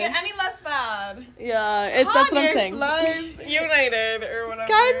 then. Not get any less bad. Yeah, that's what I'm saying. United or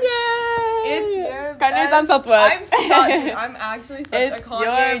whatever. Kanye. It's your Kanye's on Southwest. I'm actually such a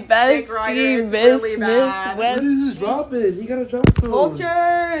Kanye. Your bestie, Miss West. What is this dropping? You gotta drop some.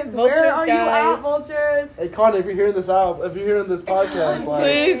 Vultures, where are guys. you at, Vultures? Hey, Kanye, if you're hearing this podcast,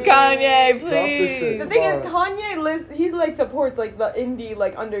 please, Kanye, please. The thing is, Kanye, he supports the indie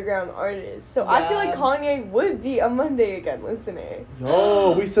underground artists. So I feel like Kanye would be a Monday Again listener.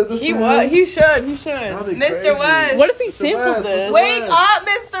 Yo, we said this. He would. He should. Mr. West. What if he sampled this? Wake up,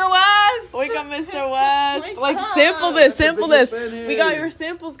 Mr. West. Wake up, Mr. West. Sample this. We got your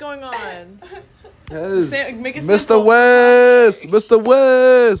samples going on. Yes. Make a Mr. West.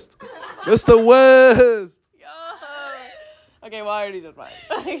 Okay, well, I already did mine.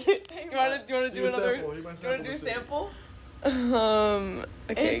 do you want to do another? Do you want to do a sample?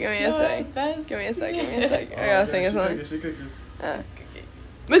 Okay, give me a sec. Give me a sec. I gotta think of something.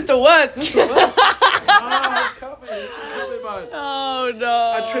 Mr. What? Oh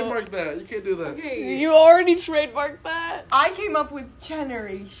no. I trademarked that. You can't do that. Okay. You already trademarked that? I came up with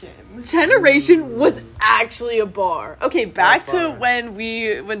Generation. Generation was actually a bar. Okay, back to when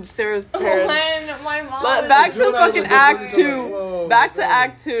Sarah's parents. When my mom. Back to fucking Act 2. Back to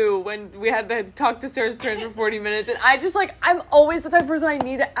Act 2 when we had to talk to Sarah's parents for 40 minutes. And I just I'm always the type of person I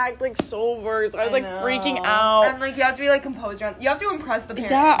need to act sober. So I was freaking out. And you have to be composed around. You have to impress the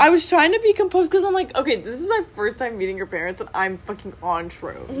parents. Yeah, I was trying to be composed because I'm okay, this is my first time meeting your parents and I'm fucking on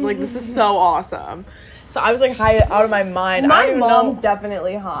shrooms. This is so awesome. So I was high out of my mind. My mom's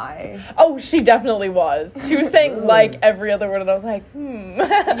definitely high. Oh, she definitely was. She was saying every other word and I was like,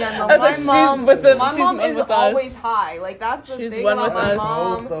 Yeah, no, I was my mom is always high. That's the she's thing one about with my us.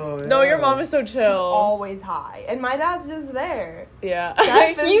 mom. No, your mom is so chill. She's always high. And my dad's just there. Yeah.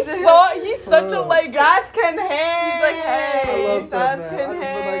 He's such a Seth can hang. He's hey. I love Seth can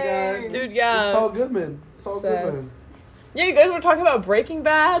hang. Dude, yeah. Saul Goodman. Yeah, you guys were talking about Breaking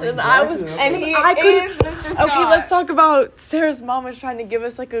Bad, and I was, and he is Mr. Scott. Okay, let's talk about Sarah's mom was trying to give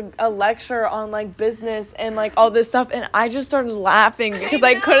us a lecture on business and all this stuff, and I just started laughing because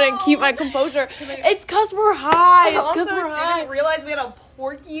I couldn't keep my composure. It's because we're high. It's because we're high. I didn't realize we had a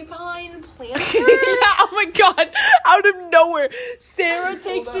porcupine planter. Yeah, oh my god, out of nowhere, Sarah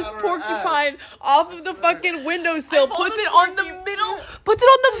takes this porcupine off of the fucking windowsill, puts it on the puts it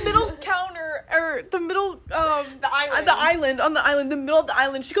on the middle counter or the middle the island on the island, the middle of the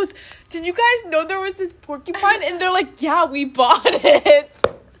island. She goes, "Did you guys know there was this porcupine?" And they're like, "Yeah, we bought it."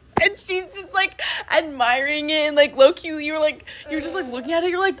 And she's just like admiring it, and like low key, you were just like looking at it.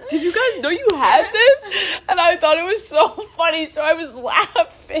 You're like, "Did you guys know you had this?" And I thought it was so funny, so I was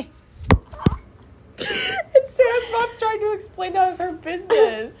laughing. And Sarah's mom's trying to explain how it's her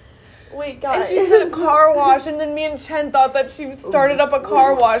business. Wait, guys. And she said a car wash, and then me and Chen thought that she started up a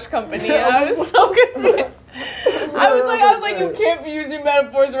car wash company. And I was so confused. I was like, you can't be using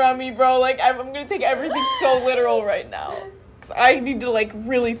metaphors around me, bro. Like, I'm gonna take everything so literal right now. Cause I need to, like,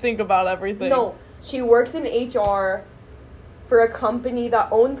 really think about everything. No, she works in HR for a company that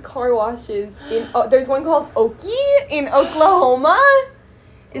owns car washes in, there's one called Oki in Oklahoma.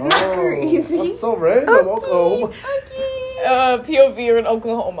 Isn't that crazy? That's so random. Oklahoma. POV in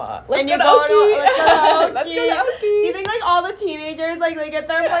Oklahoma. Let's go to Oki. Let's go to Oki. Do you think, like, all the teenagers, like, they get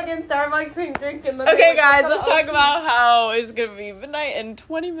their fucking Starbucks and drink and then okay, guys, let's talk about how it's gonna be midnight in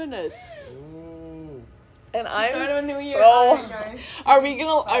 20 minutes. And I'm so... Are we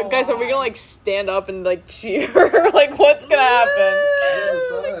gonna... guys, are we gonna, like, stand up and, like, cheer? Like, what's gonna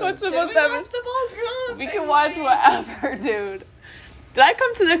happen? Like, what's supposed to happen? We can watch whatever, dude. Did I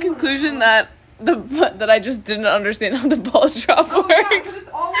come to the conclusion that I just didn't understand how the ball drop works?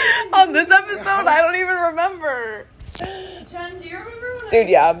 On this episode, I don't even remember. Jen, do you remember when Dude,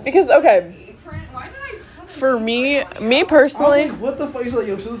 yeah, because, okay... For me personally, I was like, what the fuck? He's like,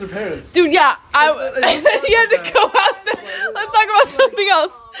 yo, show this her parents. Dude, yeah, and then you had to go out there. Let's talk about something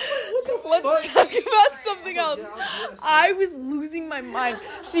else. Let's talk about something else. I was losing my mind.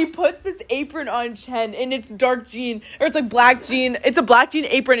 She puts this apron on Chen, and it's dark jean, or it's like black jean. It's a black jean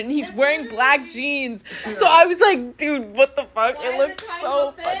apron, and he's wearing black jeans. So I was like, dude, what the fuck? It looked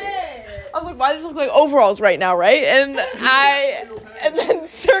so funny. I was like, why does this look like overalls right now, right? And then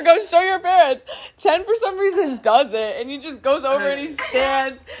Sarah goes, show your parents. Chen, for some reason, does it, and he just goes over and he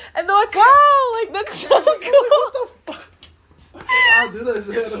stands, and they're like, wow, like, that's so cool. What the fuck? I'll do this.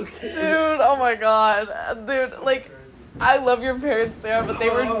 Okay. Dude, oh my god. Dude, like, I love your parents, Sarah, but they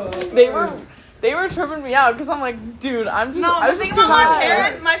were tripping me out, because I'm like, dude, I was just too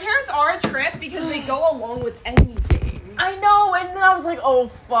high. My parents are a trip because they go along with anything. I know, and then I was like, oh,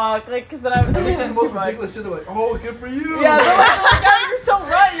 fuck, like, because then I was thinking the too most much. ridiculous shit. They're like, oh, good for you. Yeah, they're like, yeah, you're so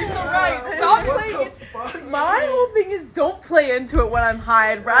right. Stop playing Fuck? My whole thing is don't play into it when I'm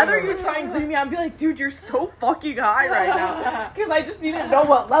high. I'd rather you try and bring me out and be like, dude, you're so fucking high right now. Because I just need to know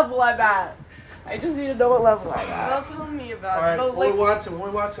what level I'm at. Well, tell me about Alright, it. when we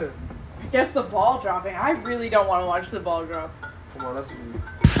watch it. Guess the ball dropping. I really don't want to watch the ball drop. Come on, that's me.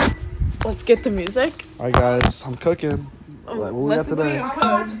 Let's get the music. Alright, guys, I'm cooking. Oh, Like, what we got listen to today? you I'm cook.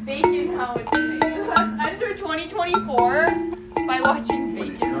 gonna watch Bacon How It Tastes. So let's enter 2024 by watching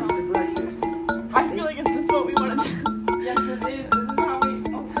Bacon How It Tastes. I feel like, is this what we want to do? Yes, this is how we...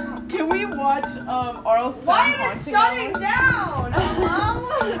 Oh, Can we watch Arlstein why is it Haunting shutting Hour? down?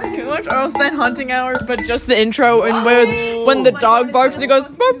 Hello? Can we watch Arlstein Haunting Hour, but just the intro, and when the dog barks and it goes...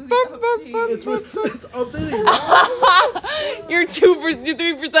 Burp, burp, burp, burp, It's updating. You're 2%, you're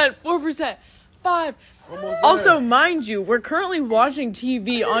 3%, 4%, 5%. Also, mind you, we're currently watching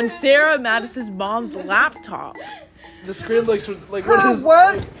TV on Sarah Mattis's mom's laptop. The screen looks like what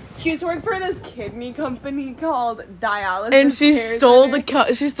is? She used to work for this kidney company called Dialysis. And she Care stole Center.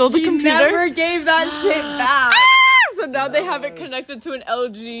 the She computer. never gave that shit back. So now they have it connected to an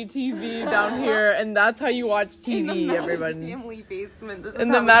LG TV down here, and that's how you watch In the TV, Mattis everybody. family basement. This is In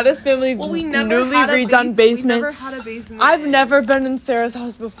the how Mattis family we never newly had a redone We basement. never had a basement. I've never been in Sarah's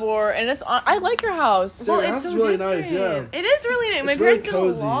house before, and I like your house. Sarah's house is really nice, yeah. It is really nice. My It's really parents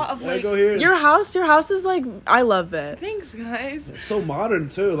cozy. did a lot of I like. go here. Your house is like, I love it. Thanks, guys. It's so modern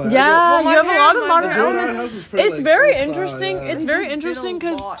too. Like, Yeah, Well, my you have a lot of parents- modern the Jordan elements. house is pretty. It's like, very inside, interesting. yeah. It's very interesting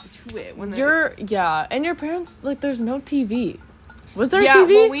because and your parents, like, there's no TV. Was there a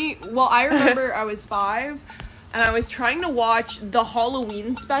TV? Well, I remember I was 5, and I was trying to watch the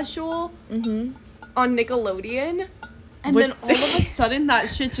Halloween special on Nickelodeon, and then all of a sudden that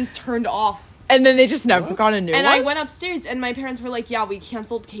shit just turned off. And then they just never got a new And one. I went upstairs, and my parents were like, "Yeah, we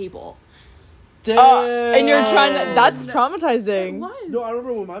canceled cable." Damn. And you're trying to. That's traumatizing. No, I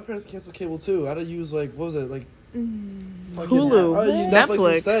remember when my parents canceled cable too. I had to use like what was it like? Fucking, Hulu. I used Netflix.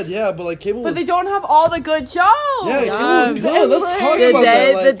 Netflix instead. Yeah, but like cable. But Was, they don't have all the good shows. yeah, cable was good. Let's talk The about day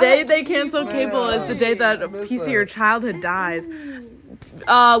that. Like, the day they cancel cable is the day that I a miss piece of that. your childhood dies.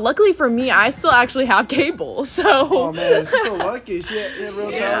 luckily for me, I still actually have cable. So. Oh man, she's so lucky. She had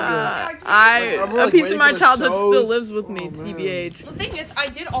real childhood. A piece of my childhood still lives with me, TBH. The thing is, I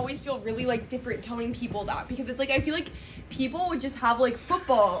did always feel really like different telling people that because it's like I feel like people would just have like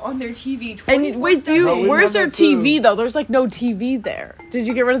football on their TV. And wait, where's your TV though? There's like no TV there. Did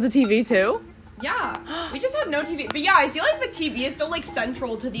you get rid of the TV too? Yeah, we just have no TV. But yeah, I feel like the TV is still like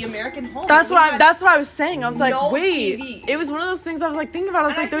central to the American home. That's what I was saying. I was like, no wait. TV. It was one of those things I was like thinking about. I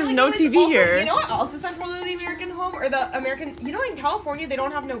was like, there's like no TV also, here. You know what else is central to the American home or the American? You know, in California they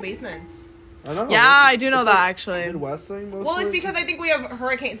don't have no basements. I know. Yeah, I do know that actually. Midwest thing. Well, it's because I think we have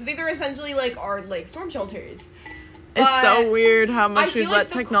hurricanes. I think they're essentially like our like storm shelters. It's so weird how much we've let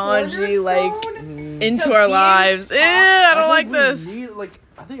technology like into our lives. I don't like this.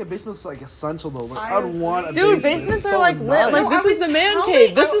 I think a basement's like essential though. Like I'd want a basement. basement. Basements So are like lit. Like this is the man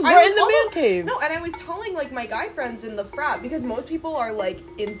cave. This is we're in the man cave. No, and I was telling like my guy friends in the frat because most people are like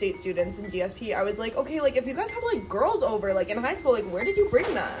in-state students in DSP. I was like, okay, like if you guys had like girls over like in high school, like where did you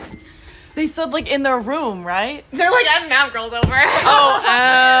bring them? They said like in their room, right? They're like, I didn't have girls over. Oh,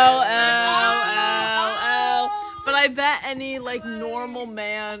 But I bet any like normal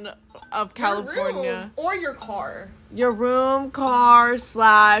man of California or your car. Your room, car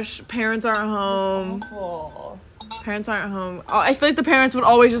 / parents aren't home. Oh. Parents aren't home. Oh, I feel like the parents would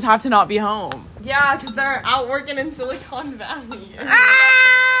always just have to not be home. Yeah, because they're out working in Silicon Valley.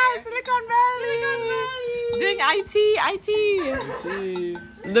 Silicon Valley. Doing IT.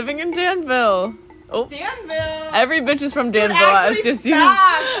 Living in Danville. Oh. Danville. Every bitch is from Danville. It's just you.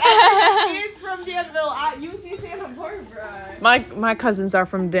 Every kid's from Danville at UC Santa Barbara. My cousins are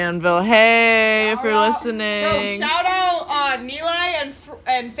from Danville. Hey, if you're listening. Bro, shout out Nilay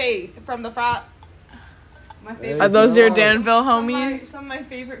and Faith from the frat. My favorite. Are those your Danville homies? Some of my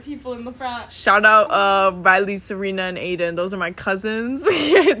favorite people in the frat. Shout out Riley, Serena, and Aiden. Those are my cousins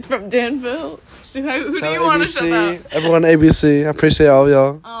from Danville. Who do you want to shout out? Everyone ABC. I appreciate all of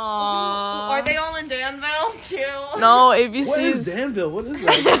y'all. Aww. Are they all in Danville too? No, ABC's. What is Danville? What is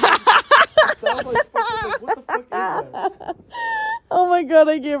that? Sounds like fucking, what the fuck is that? Oh my god,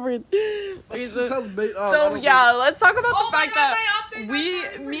 I can't breathe. So yeah, let's talk about the fact that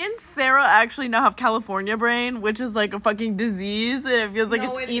me and Sarah actually now have California brain, which is like a fucking disease, and it feels like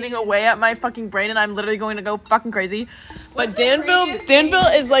it's eating away at my fucking brain, and I'm literally going to go fucking crazy. But Danville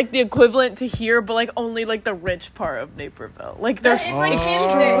is like the equivalent to here, but like only like the rich part of Naperville. Like they're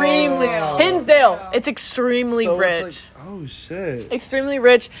extremely Hinsdale. It's extremely rich. It's like, oh shit. Extremely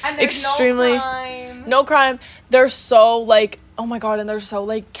rich. And there's extremely no crime. They're so like, oh my god, and they're so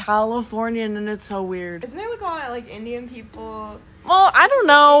like Californian, and it's so weird. Isn't there like a lot of like Indian people? Well, I don't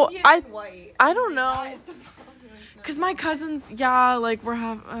know. White. I don't know. Cause my cousins, like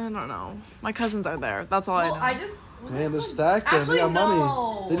I don't know. My cousins are there. That's all I know. Damn, they're stacked. They got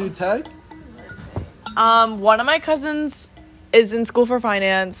money. They do tech. One of my cousins is in school for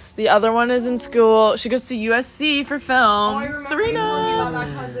finance. The other one is in school. She goes to USC for film.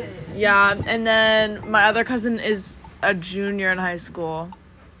 Serena. Yeah, and then my other cousin is a junior in high school.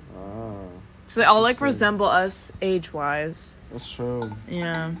 So they all like resemble us age-wise. That's true.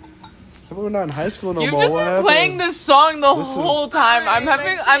 Yeah. We're not in high school no more. You've just been playing this song the whole time. I'm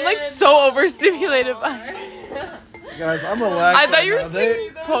like so overstimulated by it. Guys, I'm relaxed. I thought you were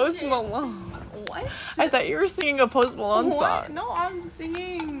singing Post Malone. What? I thought you were singing a Post Malone song. No, I'm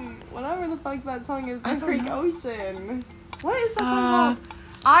singing whatever the fuck that song is. The Creek Ocean. What is that song called?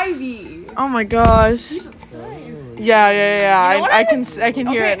 Ivy. Oh my gosh. Yeah. You know I can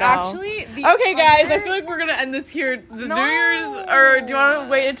hear it now. Actually, okay, guys, I feel like we're gonna end this here. New Year's, or do you want to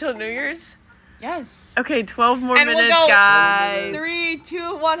wait until New Year's? Yes. Okay, 12 more minutes, we'll go guys. 3,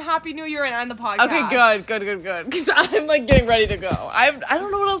 2, 1. Happy New Year and end the podcast. Okay, good. Because I'm like getting ready to go. I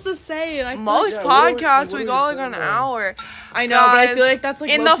don't know what else to say. And most podcasts we go like an hour. I know, but I feel like that's like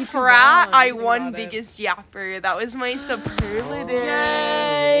in the frat. I won biggest yapper. That was my superlative.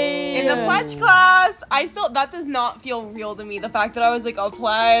 Yay! In the pledge class, that does not feel real to me. The fact that I was like a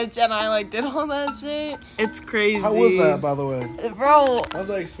pledge and I like did all that shit. It's crazy. How was that, by the way, bro? How's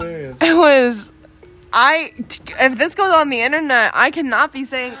that experience? It was. If this goes on the internet, I cannot be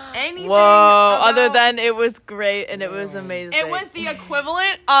saying anything. Whoa, other than it was great and it was amazing. It was the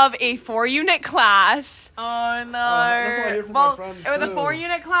equivalent of a 4-unit class. Oh no. That's what I hear from my friends. It was a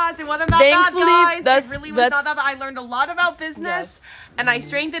 4-unit class. It wasn't that Thankfully, bad, guys. It really was not that bad. I learned a lot about business. And I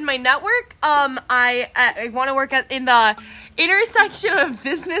strengthened my network. I want to work in the intersection of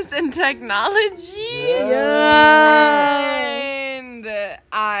business and technology. And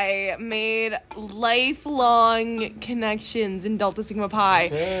I made lifelong connections in Delta Sigma Pi.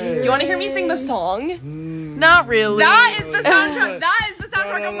 Okay. Do you want to hear me sing the song? Not really. That is the soundtrack. That is the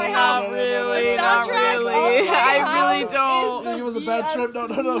soundtrack of my house. Not really. The Not soundtrack really. of my I house really don't. It was a bad trip.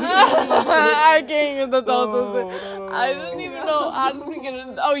 No. I can't even the No. I didn't even know how did we get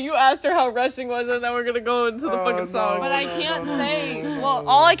in. Oh, you asked her how rushing was, and then we're gonna go into the fucking song. But I can't say. Well,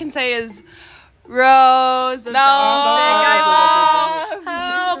 all I can say is Rose. No.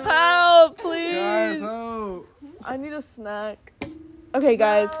 Help, please. Guys, help. I need a snack. Okay,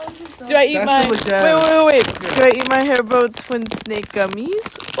 guys. Do I eat That's my... so legit. Wait. Do I eat my Haribo Twin Snake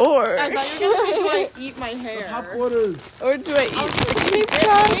gummies? Or... I thought you were gonna say, do I eat my hair? Pop waters. Or do I eat...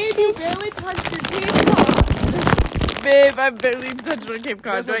 Babe, you barely touched your teeth. Babe, I barely touched my Cape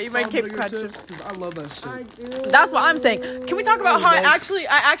Cod. Do I eat my Cape Cod chips? Because I love that shit. I do. That's what I'm saying. Can we talk about how I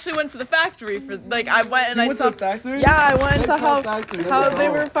actually went to the factory for... Like, I went and You I went saw... to the factory? Yeah, I went Cape to Cod factory, how let's they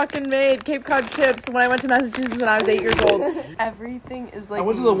go. were fucking made. Cape Cod chips when I went to Massachusetts when I was 8 years old. Everything is like. I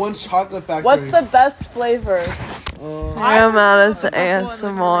went to the one chocolate factory. What's the best flavor? I'm Alice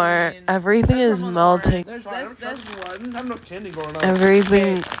ASMR. Everything is melting. There's I this. didn't have no candy growing up.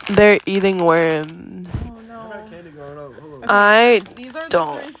 Everything. They're eating worms. Oh I no. had candy growing up. Hold on. I These are the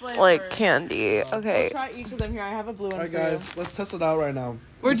don't three flavors. like candy. Okay. Try each of them here. I have a blue one. Alright, for you. guys, let's test it out right now.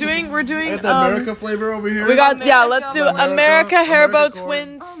 We're doing. I got the America flavor over here. We got America, let's do America, America Haribo America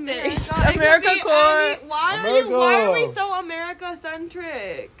Twin Corn. Steaks. It could America be Corn. any- Why America. are we so America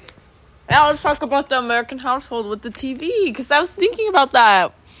centric? Now let's talk about the American household with the TV, because I was thinking about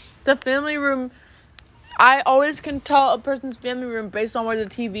that. The family room. I always can tell a person's family room based on where the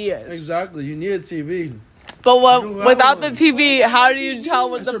TV is. Exactly, you need a TV. But You don't have without the one. TV, how do you tell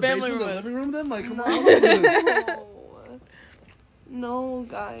what Is the your family basement room the is? living room then? Like, come on. What is this? No,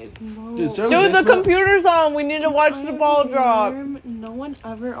 guys, no. Dude, seriously, Dude, the basement? computer's on. We need to watch the ball drop. No one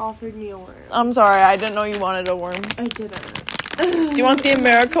ever offered me a worm. I'm sorry, I didn't know you wanted a worm. I didn't. Do you want the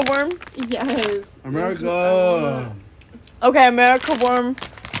America worm? Yes. America. Okay, America worm.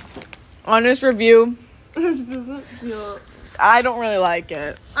 Honest review. This doesn't feel. I don't really like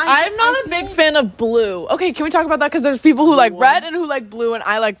it. I'm not I a big feel- fan of blue. Okay, can we talk about that? Because there's people who like one? red and who like blue, and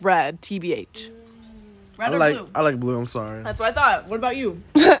I like red. TBH. Red or blue? I like blue, I'm sorry. That's what I thought. What about you?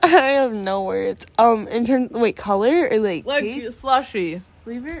 I have no words. In terms, wait, color or like Like taste? slushy.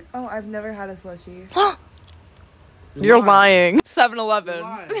 Flavor? Oh, I've never had a slushie. You're lying. 7-Eleven.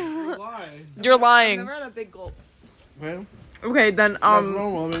 You're lying. You're I've lying. never had a big gulp. Man, Okay, then that's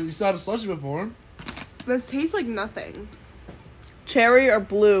normal. I mean, you still had a slushie before. This tastes like nothing. cherry or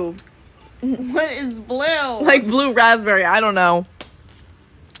blue? What is blue? Like blue raspberry. I don't know.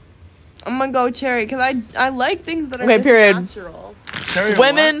 I'm gonna go cherry because I like things that are Okay, just period. natural. Cherry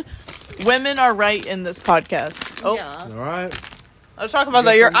or Women are right in this podcast. Oh, Yeah. what? All right. let's talk about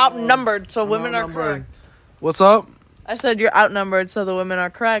that. You're outnumbered, so women are outnumbered. correct. What's up? I said you're outnumbered, so the women are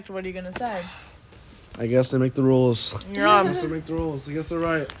correct. What are you gonna say? I guess they make the rules. You're on. I guess they make the rules. I guess they're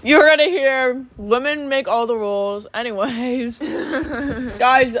right. You heard it here. Women make all the rules. Anyways,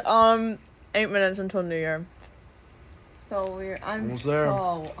 guys, 8 minutes until New Year. So I'm Almost there.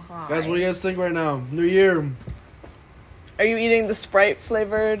 so high. Guys, what do you guys think right now? New Year. Are you eating the Sprite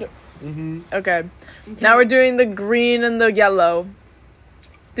flavored? Mm-hmm. Okay. Now we're doing the green and the yellow.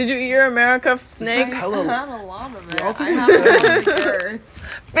 Did you eat your America snake? is I hella- had a lot of it. Y'all think I it's had a lot sad. of the earth.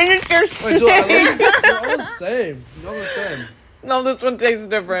 Finish your Wait, snake. Joel, you're all the same. You're all the same. No, this one tastes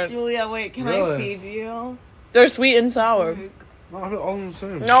different. Julia, wait, can I Really? feed you? They're sweet and sour. No, I'm all the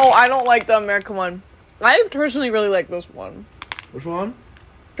same. No, I don't like the American one. I personally really like this one. Which one?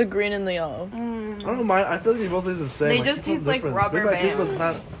 The green and the yellow. I don't mind. I feel like they both taste the same. They Like, just it's no taste like difference. rubber Maybe my taste buds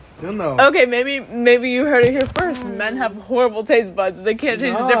bands. not. You know. Okay, maybe you heard it here first. Men have horrible taste buds. They can't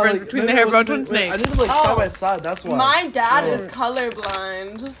taste the difference like, between the maybe it Haribo wasn't- Twin wait, I Snakes. need to like Oh. side by side. That's why. My dad Yeah. is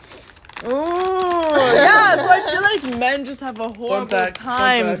colorblind. Ooh, yeah. So I feel like men just have a horrible fun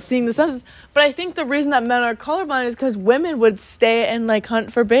time fact. seeing the senses. But I think the reason that men are colorblind is because women would stay and like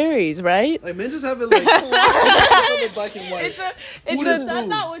hunt for berries, right? Like men just have it like black and white. It's You a said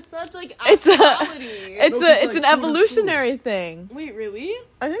that with such like It's a- actuality. it's No, 'cause, it's an like, food is evolutionary thing. Wait, really?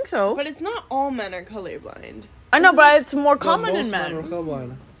 I think so. But it's not all men are colorblind. I know, but it's more No, common in most men are men.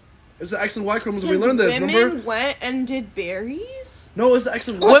 colorblind. It's the X and Y chromosomes. We learned this. Women Remember? went and did berries. No, it's the X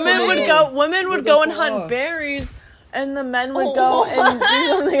and Y. Women would go. Women Where would the go and fuck? hunt berries, and the men would go and do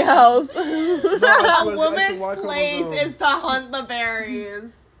something else. A woman's place is to hunt the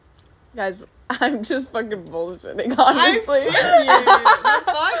berries. Guys, I'm just fucking bullshitting, honestly. The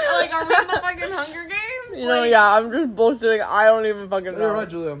fuck? Like, are we in the fucking Hunger Games? You know, yeah, I'm just bullshitting. I don't even fucking know. You're right,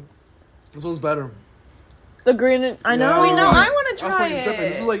 Julia. This one's better. The green and I know. Yeah. Wait, no, I want to I'm try fucking it. tripping.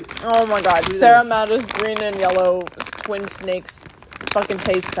 This is like Oh my god, Yeah. Sarah Matta's green and yellow twin snakes fucking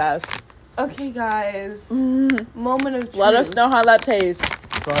taste test. Okay, guys. Moment of truth. Let us know how that tastes.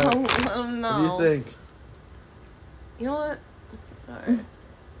 Try it. I don't know. What do you think? You know what? Alright.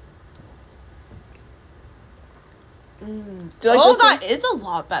 Do you like this one? That is a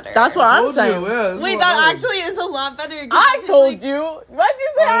lot better. That's what I'm Told saying. you, yeah, Wait, that actually is a lot better. I told you. Why'd you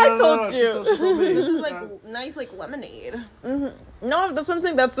say I told you? She told me. This is like nice, like lemonade. No, that's what I'm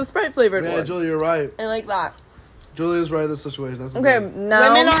saying. That's the Sprite flavored Yeah, one. Julie, you're right. I like that. Julia's right in this situation. That's Okay, good.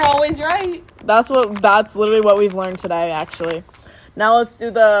 now Women are always right. that's literally what we've learned today. Actually, now let's do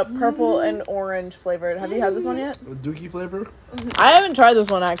the purple and orange flavored. Have you had this one yet? A Dookie flavor? I haven't tried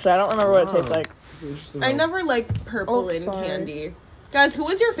this one actually. I don't remember what it tastes like. That's interesting. I never liked purple in sorry. candy. Guys, who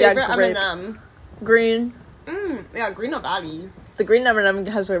was your favorite grape. M&M? Green. Yeah, green or baddie. The green M&M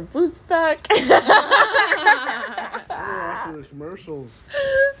has her boots back. Watching the commercials.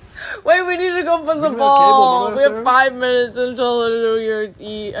 Wait, we need to go put the have ball. cable, We have Sarah? 5 minutes until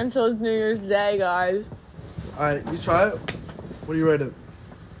until it's New Year's Day, guys. Alright, you try it? What do you rate it?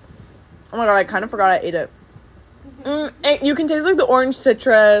 Oh my god, I kind of forgot I ate it. You can taste like the orange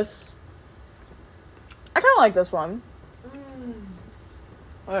citrus. I kind of like this one.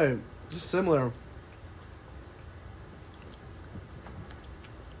 Hey, just similar.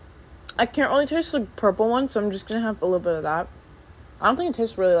 I can't really taste the purple one, so I'm just gonna have a little bit of that. I don't think it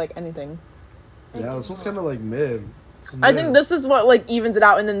tastes really like anything. Yeah, this one's kind of like mid. I think this is what like evens it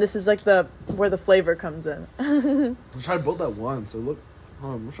out, and then this is like the where the flavor comes in. I tried both at once, so look.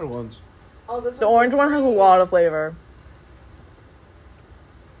 Hold on, let's try once. Oh, this The orange one has a lot of flavor.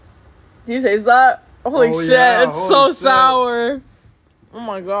 Do you taste that? Holy Oh, shit, yeah, it's holy so shit. sour. Oh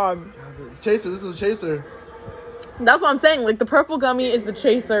my god. Chaser, this is a chaser. That's what I'm saying. Like the purple gummy is the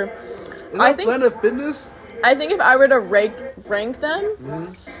chaser. Is I that think- Planet Fitness? I think if I were to rank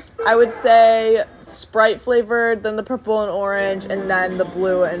them, I would say Sprite flavored, then the purple and orange, and then the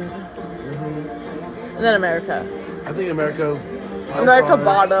blue and then America. I think America's. I'm America sorry.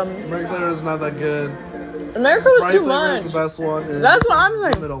 bottom. America flavor is not that good. America was Sprite too flavor much. is the best one. And That's this what is I'm the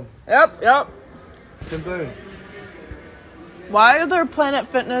like. Middle. Yep. Same thing. Why are there Planet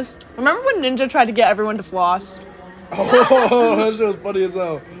Fitness? Remember when Ninja tried to get everyone to floss? Oh, that shit was funny as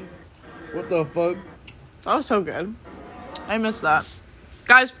hell. What the fuck? That was so good. I missed that.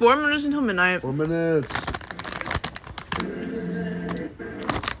 Guys, 4 minutes until midnight. 4 minutes.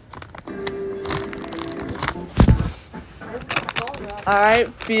 I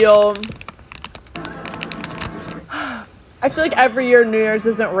feel like every year New Year's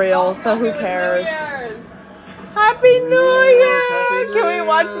isn't real, so who cares? Happy New Year! Happy New Can we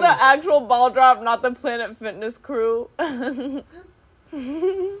watch Year's. the actual ball drop, not the Planet Fitness crew? I'm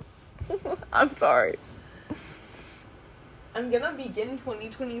sorry. I'm gonna begin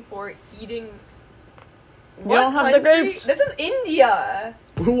 2024 eating. You don't have the grapes? This is India.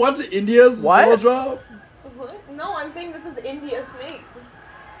 What's India's What? ball drop? What? No, I'm saying this is India snakes.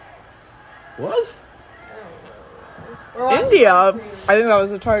 What? We're watching India? ice I cream. think that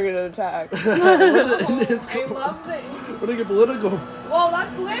was a targeted attack. What did Indians I go? love it. What did they get political? Whoa,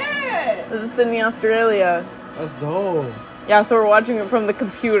 that's lit. This is Sydney, Australia. That's dope. Yeah, so we're watching it from the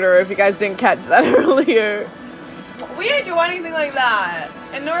computer, if you guys didn't catch that earlier. We didn't do anything like that.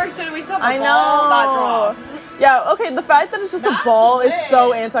 In New York City, we still have I a ball that know. drops. Yeah, okay, the fact that it's just a That's ball is lit.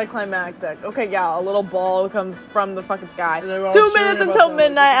 so anticlimactic. Okay, yeah, a little ball comes from the fucking sky. And they were all 2 cheering minutes about until that,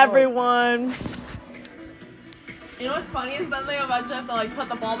 midnight, like, everyone. You know what's funny is then they eventually have to like put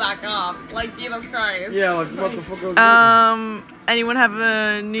the ball back up. Like Jesus Christ. Yeah, like what the fuck was Anyone have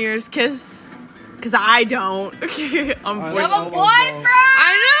a New Year's kiss? Cause I don't. You have a Unfortunately. boyfriend.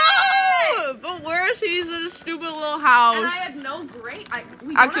 I know, but where is he? He's in a stupid little house. And I had no grape.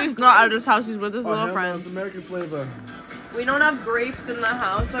 Actually, he's not at his house. He's with his Oh, little hell no, friends. it's American flavor. We don't have grapes in the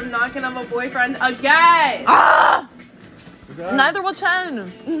house. So I'm not gonna have a boyfriend again. Ah! So guys, Neither will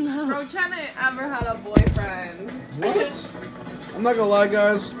Chen. Bro, Chen ain't ever had a boyfriend. What? I'm not gonna lie,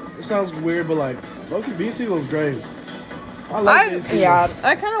 guys. It sounds weird, but like, Loki BC was great. I like BC.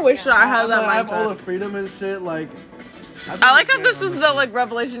 I kind of wish that I had that I have all mindset. the freedom and shit. Like, I like how this is the like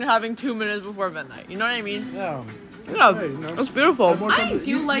revelation you're having 2 minutes before midnight. You know what I mean? Yeah. Yeah, great, you know? it's beautiful. More I time to-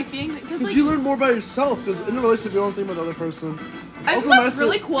 do like being because Because like, you learn more about yourself. Because in a relationship, you don't think about the other person. I Also, think that's nice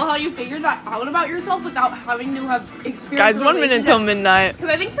really to- cool how you figured that out about yourself without having to have experienced. Guys, 1 minute until midnight. Because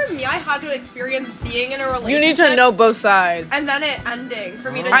I think for me, I had to experience being in a relationship. You need to know both sides. And then it ending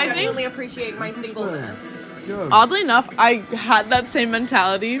for me to I think- genuinely appreciate my singleness. Good. Oddly enough, I had that same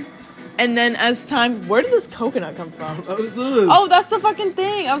mentality. And then as time, where did this coconut come from? That was good. Oh, that's the fucking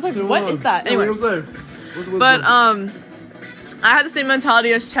thing. I was like, So, what is that? yeah, what Anyway, you gonna say? What's but I had the same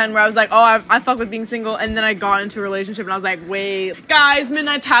mentality as Chen where I was like, oh, I fuck with being single, and then I got into a relationship and I was like, wait. Guys,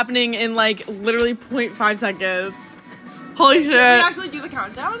 midnight's happening in like literally 0.5 seconds. Holy shit. Can we actually do the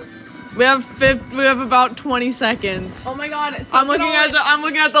countdown? We have about 20 seconds. Oh my god. I'm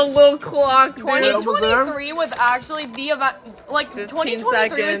looking at the little clock. 2023 was actually the event, like 2023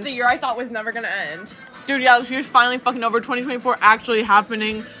 seconds. was the year I thought was never gonna end. Dude, yeah, this year's finally fucking over. 2024 actually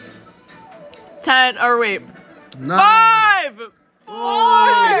happening. 10, or wait. 5,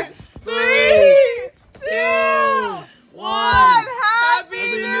 4, 3, 2, 1.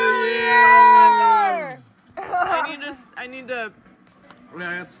 Happy New Year! I need to.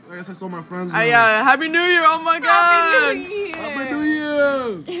 Yeah, I guess I saw my friends. Yeah, Happy New Year! Oh my god! Happy New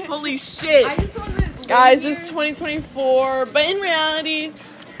Year! Holy shit! Guys, this is 2024, but in reality,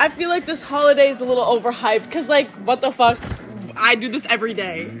 I feel like this holiday is a little overhyped. Cause like, what the fuck? I do this every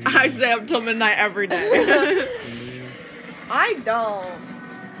day. I stay up till midnight every day. I don't.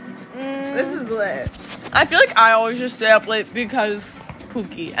 This is lit. I feel like I always just stay up late because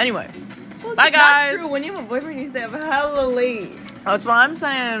Pookie. Anyway, bye guys. That's true. When you have a boyfriend, you stay up hella late. That's what I'm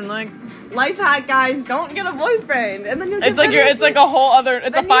saying. Like, life hack, guys. Don't get a boyfriend, and then you'll it's like it's like a whole other.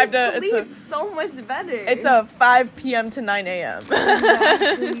 It's then a 5 you to. sleep It's so much better. It's a 5 p.m. to 9 a.m.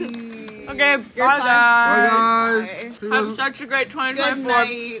 Exactly. Okay, bye Bye. guys. Bye guys. Have such a great 2024. Good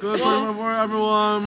night. Good 2024, everyone.